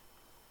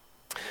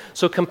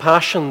 So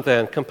compassion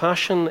then.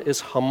 Compassion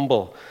is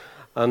humble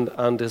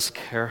and is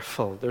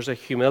careful. There's a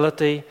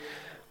humility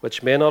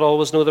which may not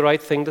always know the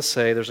right thing to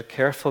say. There's a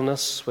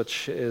carefulness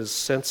which is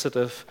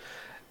sensitive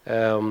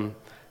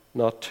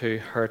not to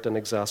hurt and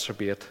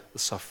exacerbate the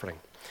suffering.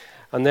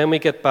 And then we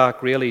get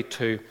back really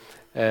to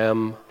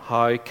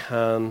how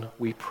can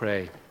we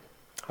pray?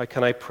 How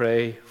can I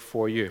pray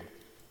for you?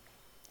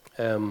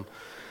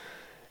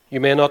 You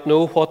may not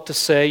know what to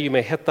say. You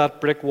may hit that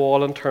brick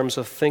wall in terms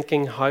of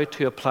thinking how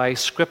to apply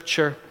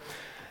Scripture.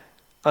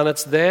 And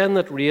it's then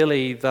that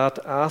really that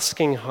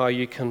asking how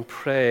you can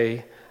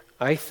pray,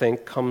 I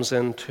think, comes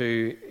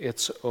into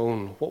its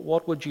own.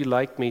 What would you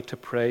like me to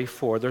pray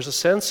for? There's a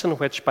sense in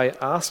which by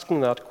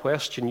asking that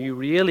question, you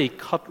really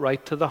cut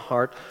right to the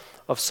heart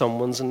of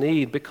someone's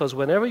need. Because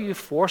whenever you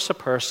force a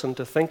person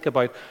to think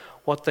about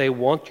what they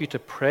want you to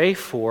pray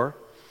for,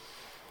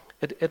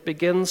 it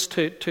begins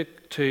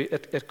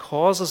it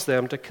causes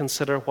them to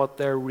consider what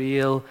their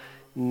real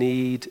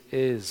need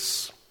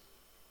is.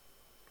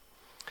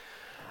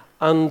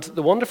 And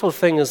the wonderful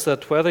thing is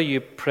that whether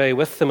you pray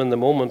with them in the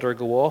moment or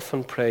go off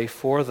and pray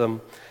for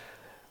them,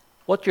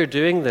 what you're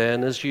doing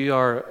then is you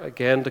are,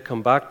 again, to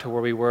come back to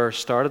where we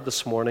started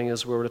this morning,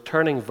 is we're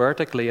returning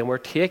vertically and we're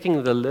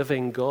taking the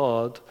living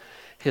God,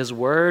 His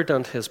Word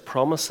and His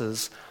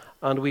promises,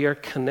 and we are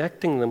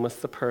connecting them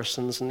with the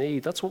person's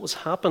need. That's what was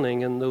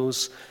happening in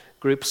those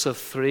groups of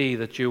 3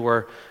 that you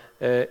were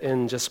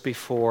in just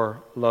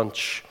before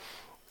lunch.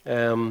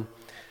 In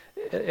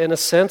a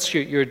sense,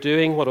 you're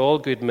doing what all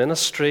good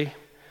ministry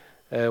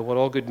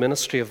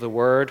of the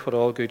Word, what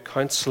all good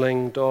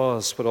counselling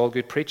does, what all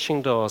good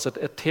preaching does.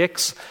 It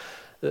takes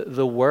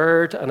the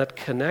Word and it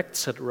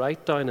connects it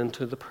right down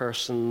into the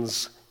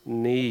person's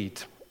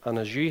need. And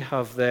as you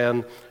have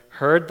then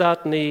heard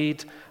that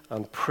need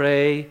and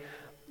pray,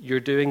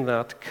 you're doing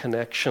that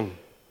connection.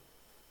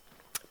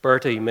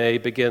 Bertie may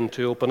begin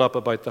to open up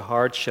about the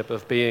hardship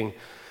of being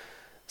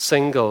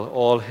single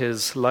all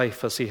his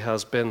life as he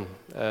has been,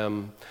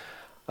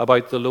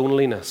 about the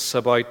loneliness,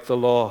 about the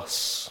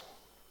loss.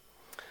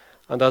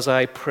 And as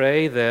I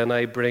pray then,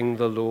 I bring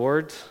the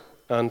Lord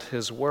and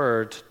His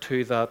Word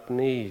to that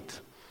need.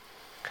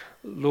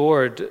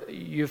 Lord,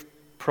 You've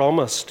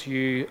promised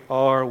You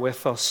are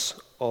with us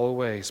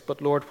always.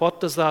 But Lord, what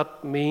does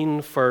that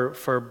mean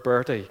for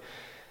Bertie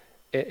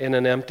in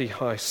an empty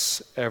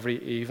house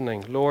every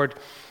evening? Lord,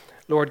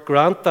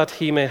 grant that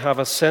he may have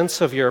a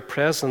sense of Your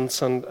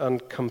presence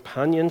and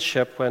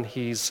companionship when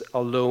he's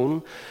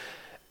alone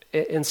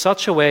in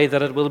such a way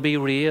that it will be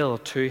real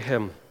to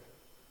him.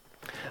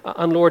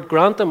 And Lord,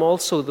 grant him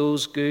also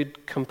those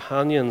good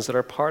companions that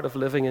are part of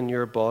living in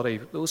Your body,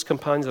 those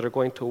companions that are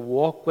going to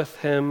walk with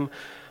him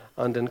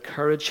and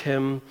encourage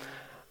him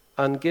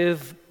and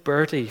give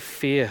Bertie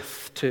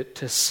faith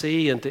to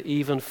see and to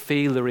even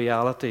feel the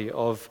reality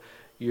of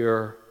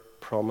Your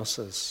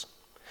promises.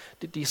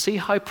 Do you see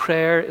how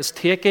prayer is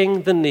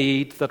taking the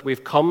need that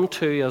we've come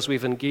to as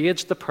we've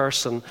engaged the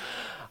person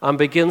and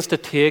begins to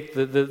take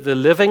the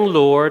living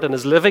Lord and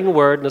His living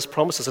Word and His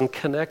promises and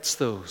connects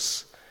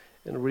those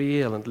in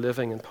real and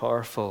living and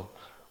powerful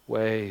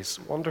ways?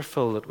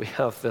 Wonderful that we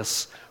have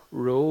this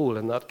role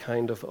in that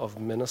kind of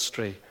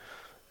ministry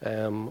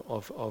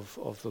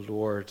of the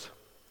Lord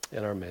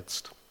in our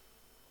midst.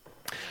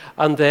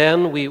 And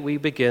then we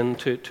begin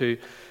to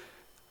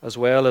as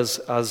well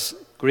as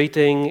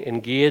greeting,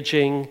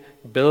 engaging,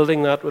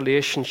 building that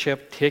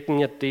relationship,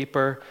 taking it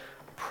deeper,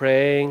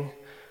 praying,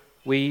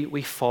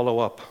 we follow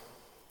up.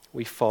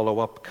 We follow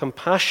up.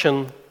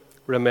 Compassion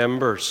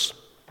remembers.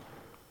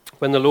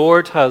 When the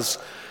Lord has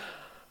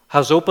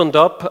opened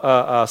up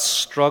a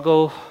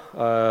struggle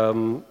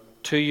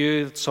to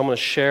you, that someone has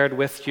shared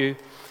with you,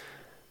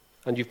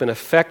 and you've been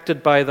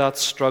affected by that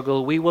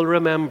struggle, we will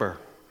remember.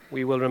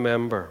 We will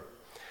remember.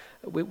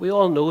 We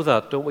all know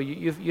that, don't we?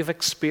 You've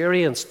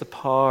experienced the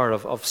power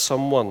of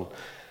someone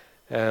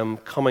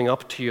coming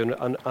up to you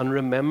and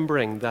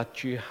remembering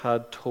that you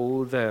had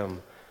told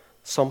them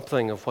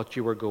something of what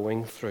you were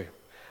going through,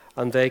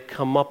 and they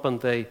come up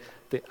and they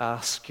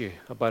ask you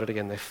about it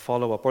again, they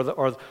follow up,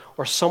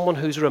 or someone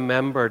who's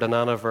remembered an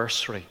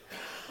anniversary.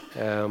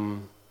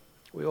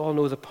 We all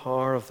know the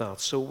power of that.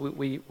 So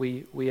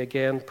we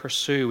again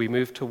pursue, we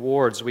move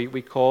towards,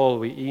 we call,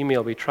 we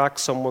email, we track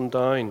someone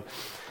down.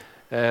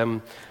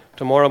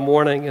 Tomorrow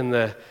morning in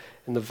the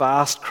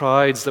vast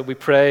crowds that we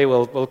pray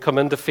will come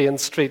into Fain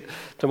Street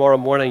tomorrow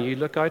morning, you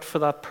look out for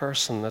that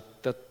person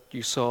that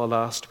you saw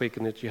last week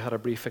and that you had a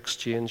brief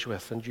exchange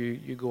with, and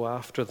you go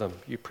after them,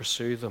 you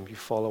pursue them, you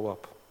follow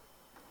up.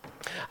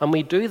 And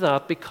we do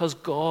that because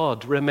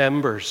God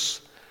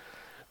remembers.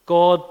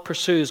 God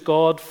pursues,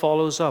 God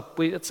follows up.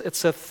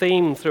 It's a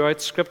theme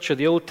throughout Scripture,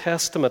 the Old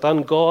Testament.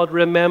 And God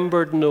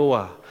remembered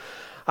Noah.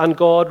 And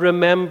God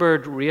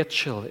remembered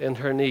Rachel in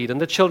her need. And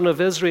the children of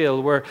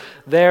Israel were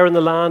there in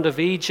the land of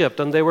Egypt,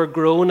 and they were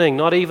groaning,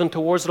 not even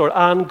towards the Lord.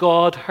 And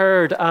God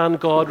heard, and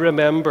God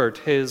remembered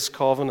his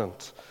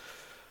covenant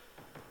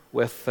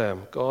with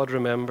them. God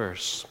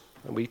remembers,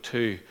 and we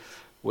too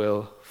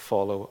will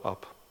follow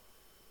up.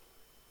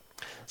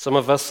 Some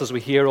of us, as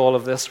we hear all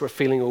of this, we're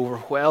feeling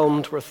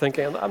overwhelmed. We're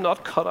thinking, I'm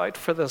not cut out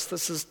for this.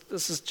 This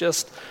is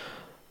just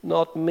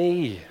not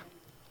me.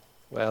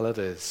 Well, it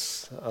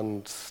is.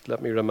 And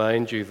let me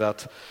remind you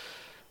that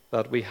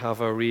we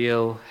have a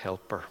real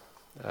helper.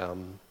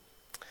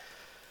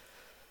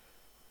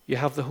 You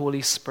have the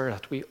Holy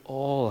Spirit. We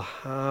all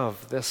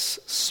have this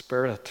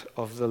Spirit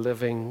of the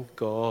living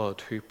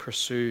God who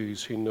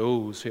pursues, who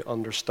knows, who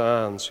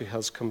understands, who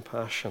has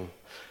compassion,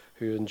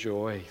 who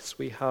enjoys.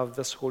 We have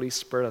this Holy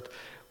Spirit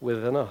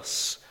within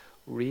us,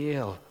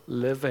 real,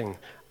 living,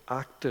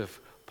 active,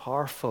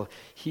 powerful.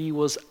 He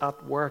was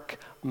at work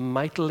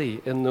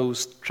mightily in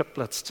those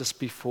triplets just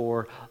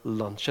before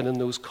lunch and in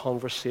those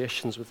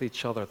conversations with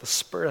each other. The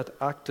Spirit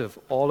active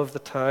all of the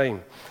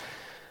time.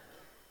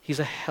 He's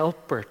a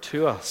helper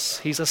to us.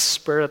 He's a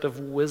spirit of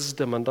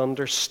wisdom and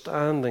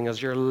understanding as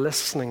you're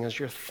listening, as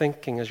you're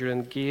thinking, as you're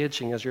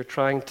engaging, as you're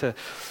trying to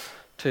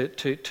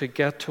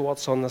get to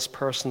what's on this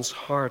person's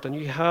heart. And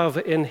you have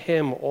in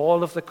him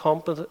all of the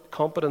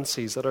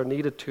competencies that are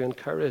needed to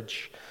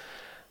encourage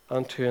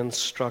and to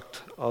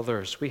instruct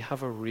others. We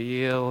have a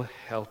real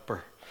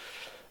helper.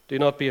 Do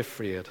not be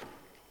afraid.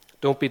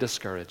 Don't be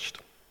discouraged.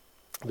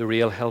 The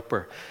real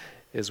helper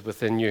is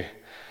within you.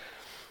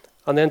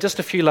 And then just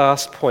a few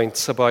last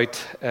points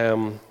about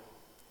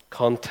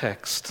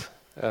context.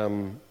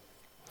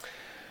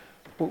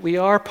 We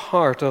are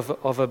part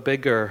of a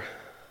bigger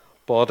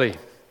body.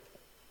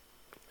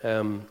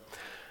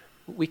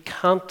 We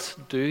can't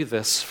do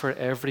this for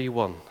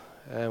everyone.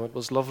 It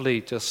was lovely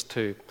just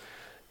to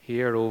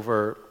hear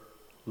over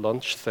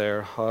lunch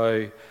there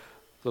how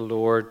the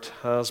Lord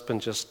has been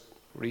just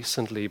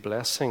recently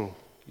blessing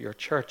your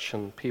church,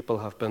 and people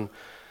have been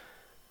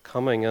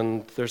coming,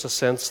 and there's a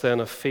sense then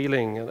of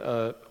feeling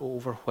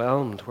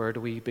overwhelmed. Where do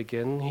we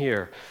begin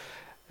here?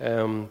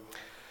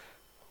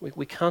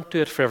 We can't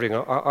do it for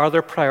everyone. Are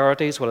there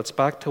priorities? Well, it's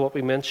back to what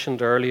we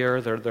mentioned earlier.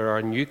 There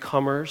are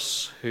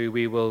newcomers who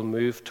we will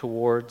move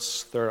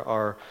towards. There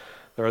are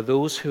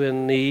those who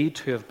in need,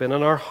 who have been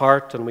in our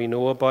heart and we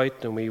know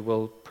about, and we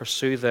will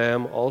pursue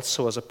them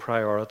also as a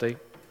priority.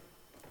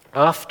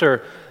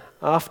 After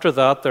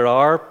that, there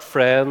are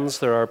friends,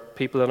 there are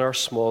people in our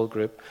small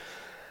group.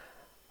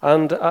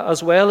 And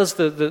as well as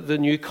the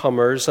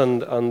newcomers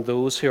and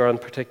those who are in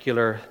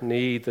particular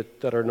need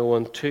that are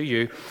known to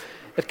you,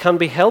 it can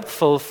be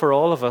helpful for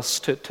all of us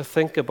to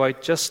think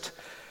about just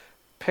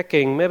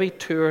picking maybe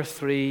 2 or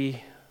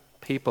 3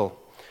 people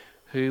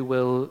who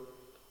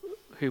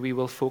we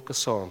will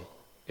focus on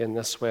in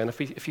this way. And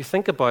if you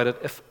think about it,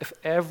 if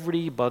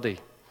everybody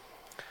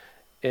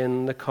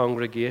in the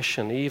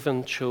congregation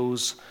even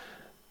chose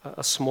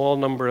a small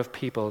number of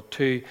people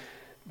to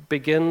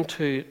begin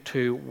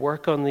to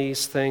work on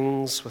these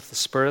things with the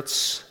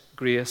Spirit's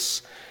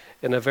grace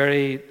in a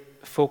very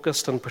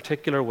focused and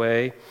particular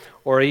way,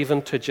 or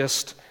even to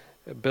just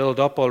build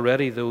up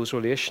already those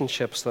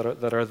relationships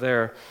that are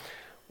there,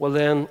 well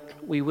then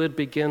we would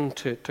begin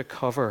to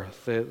cover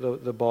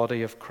the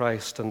body of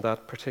Christ and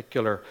that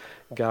particular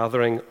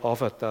gathering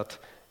of it that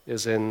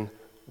is in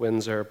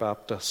Windsor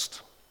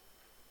Baptist.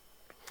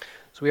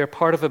 So we are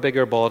part of a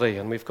bigger body,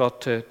 and we've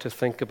got to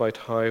think about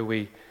how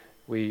we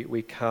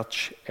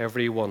catch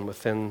everyone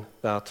within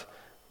that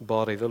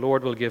body. The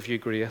Lord will give you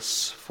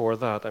grace for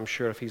that. I'm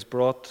sure if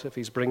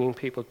He's bringing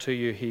people to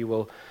you,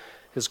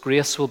 His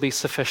grace will be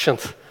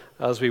sufficient,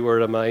 as we were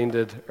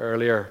reminded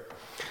earlier.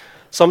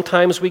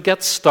 Sometimes we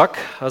get stuck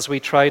as we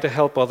try to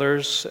help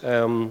others.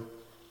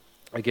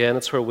 Again,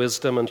 it's where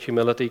wisdom and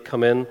humility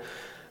come in.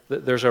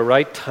 There's a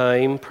right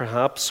time,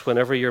 perhaps,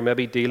 whenever you're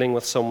maybe dealing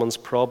with someone's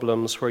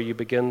problems, where you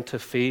begin to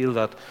feel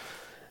that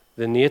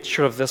the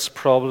nature of this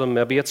problem,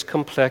 maybe its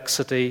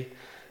complexity,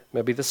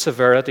 maybe the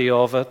severity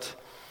of it,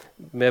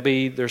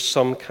 maybe there's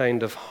some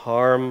kind of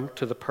harm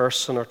to the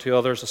person or to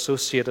others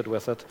associated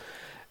with it.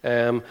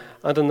 And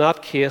in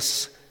that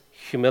case,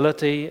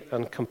 humility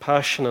and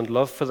compassion and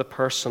love for the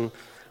person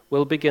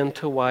will begin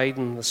to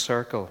widen the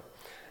circle.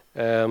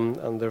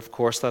 And of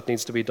course that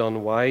needs to be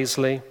done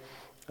wisely,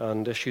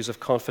 and issues of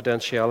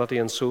confidentiality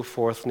and so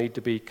forth need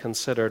to be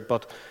considered.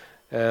 But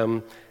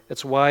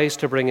it's wise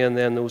to bring in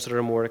then those that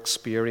are more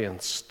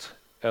experienced,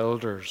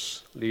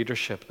 elders,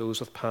 leadership, those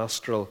with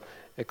pastoral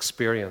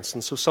experience.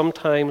 And so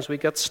sometimes we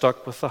get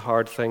stuck with the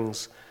hard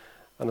things,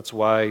 and it's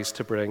wise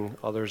to bring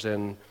others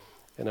in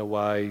a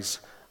wise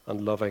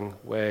and loving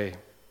way.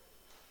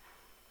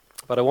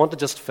 But I want to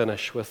just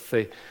finish with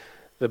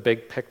the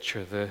big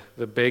picture,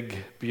 the big,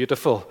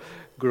 beautiful,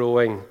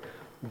 growing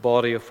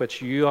body of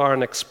which you are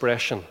an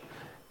expression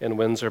in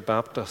Windsor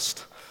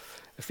Baptist.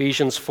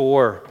 Ephesians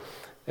 4,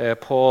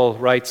 Paul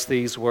writes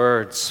these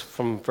words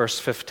from verse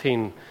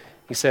 15.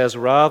 He says,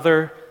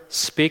 "Rather,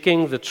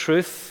 speaking the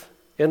truth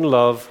in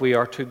love, we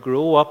are to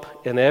grow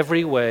up in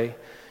every way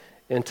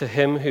into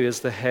him who is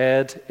the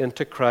head,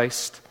 into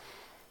Christ,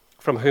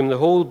 from whom the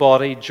whole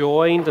body,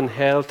 joined and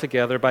held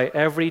together by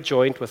every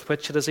joint with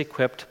which it is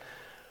equipped,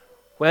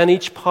 when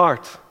each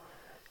part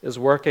is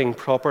working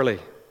properly,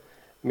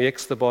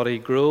 makes the body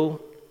grow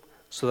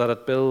so that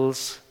it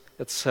builds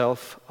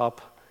itself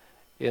up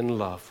in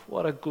love."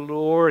 What a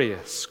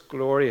glorious,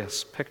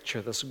 glorious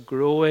picture. This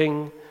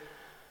growing,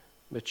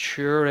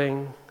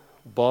 maturing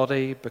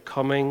body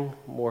becoming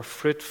more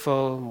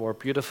fruitful, more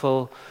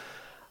beautiful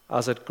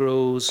as it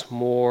grows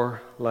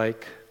more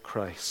like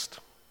Christ.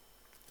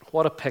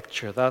 What a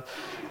picture. That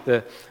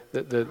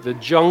the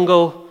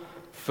jungle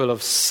full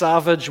of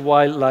savage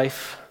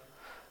wildlife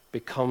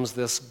becomes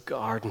this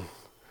garden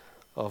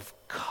of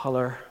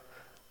color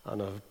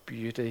and of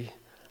beauty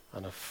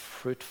and of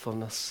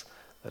fruitfulness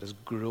that is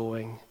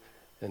growing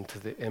into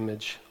the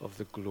image of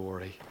the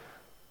glory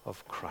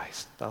of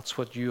Christ. That's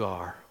what you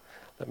are.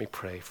 Let me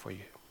pray for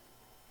you.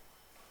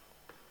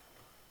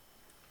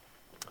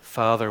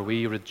 Father,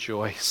 we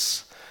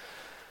rejoice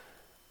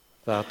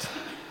that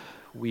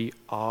we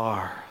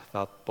are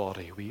that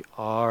body. We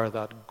are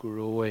that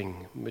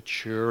growing,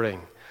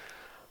 maturing,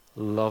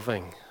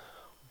 loving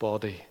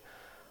body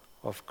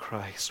of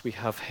Christ. We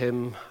have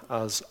him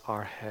as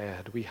our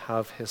head. We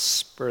have his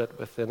Spirit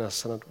within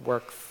us and at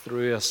work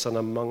through us and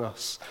among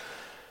us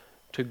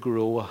to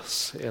grow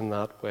us in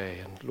that way.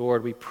 And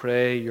Lord, we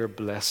pray your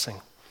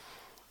blessing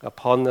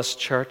upon this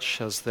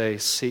church as they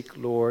seek,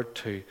 Lord,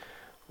 to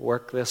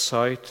work this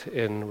out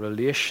in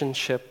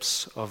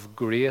relationships of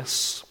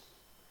grace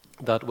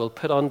that will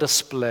put on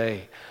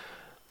display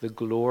the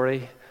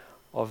glory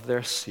of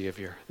their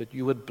Savior, that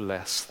you would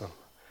bless them,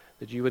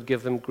 that you would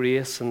give them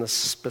grace in the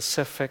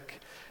specific,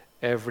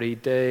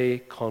 everyday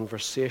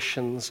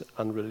conversations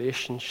and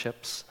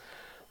relationships,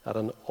 that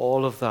in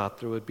all of that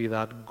there would be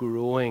that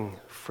growing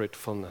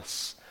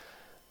fruitfulness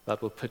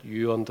that will put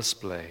you on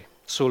display.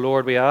 So,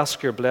 Lord, we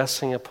ask your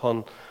blessing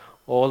upon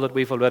all that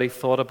we've already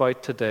thought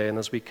about today, and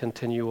as we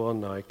continue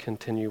on now,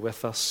 continue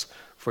with us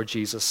for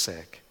Jesus'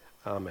 sake.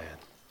 Amen.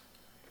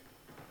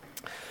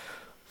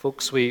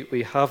 Folks,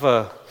 we have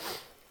a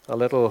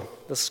little,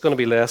 this is going to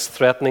be less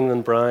threatening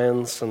than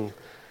Brian's, and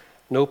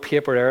no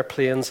paper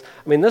airplanes.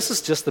 I mean, this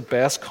is just the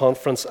best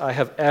conference I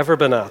have ever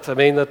been at. I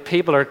mean, that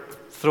people are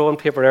throwing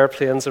paper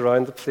airplanes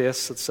around the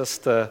place. It's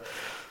just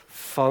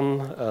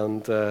fun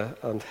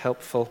and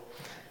helpful.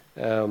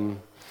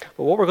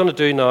 But what we're going to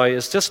do now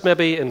is just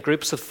maybe in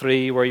groups of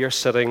 3 where you're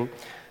sitting,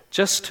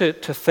 just to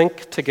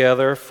think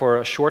together for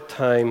a short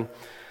time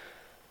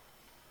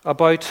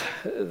about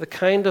the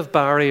kind of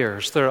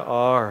barriers there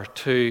are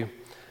to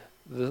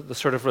the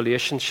sort of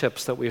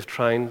relationships that we've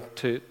tried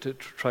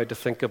to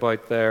think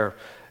about there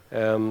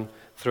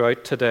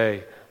throughout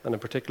today, and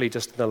particularly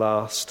just in the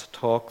last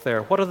talk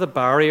there. What are the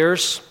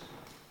barriers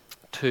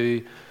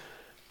to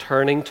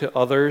turning to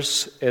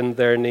others in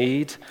their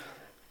need?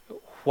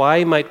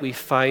 Why might we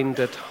find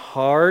it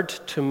hard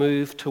to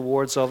move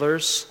towards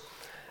others?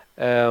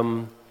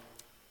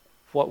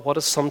 What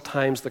is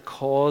sometimes the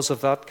cause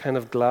of that kind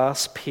of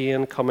glass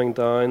pane coming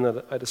down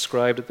that I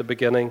described at the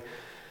beginning?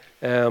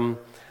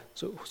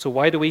 So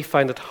why do we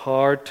find it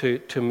hard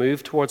to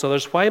move towards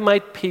others? Why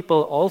might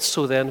people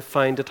also then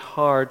find it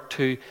hard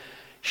to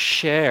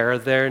share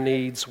their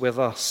needs with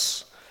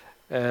us?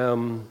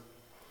 And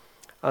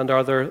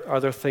are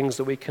there things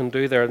that we can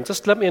do there? And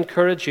just let me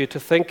encourage you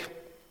to think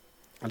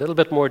a little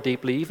bit more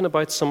deeply, even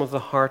about some of the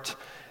heart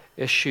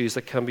issues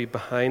that can be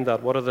behind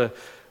that. What are the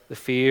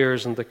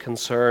fears and the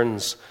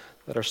concerns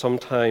that are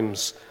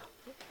sometimes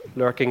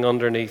lurking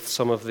underneath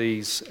some of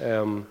these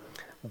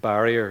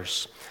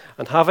barriers?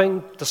 And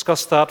having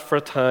discussed that for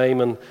a time,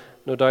 and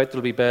no doubt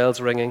there'll be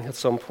bells ringing at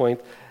some point,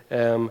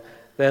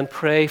 then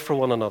pray for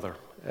one another.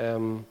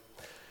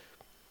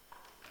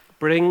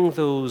 Bring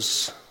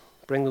those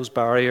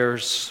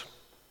barriers,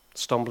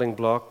 stumbling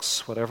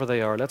blocks, whatever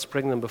they are, let's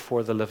bring them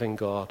before the living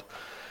God,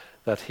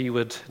 that he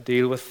would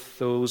deal with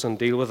those and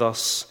deal with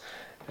us,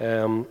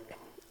 and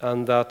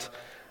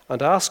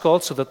ask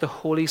also that the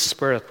Holy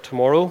Spirit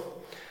tomorrow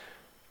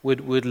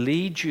would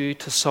lead you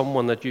to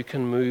someone that you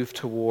can move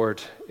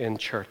toward in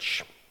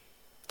church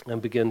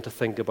and begin to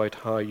think about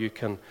how you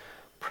can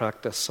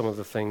practice some of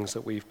the things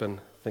that we've been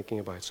thinking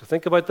about. So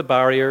think about the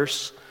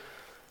barriers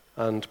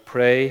and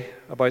pray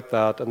about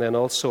that, and then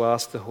also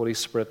ask the Holy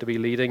Spirit to be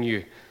leading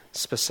you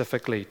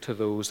specifically to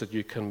those that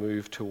you can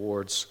move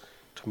towards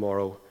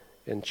tomorrow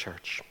in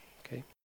church.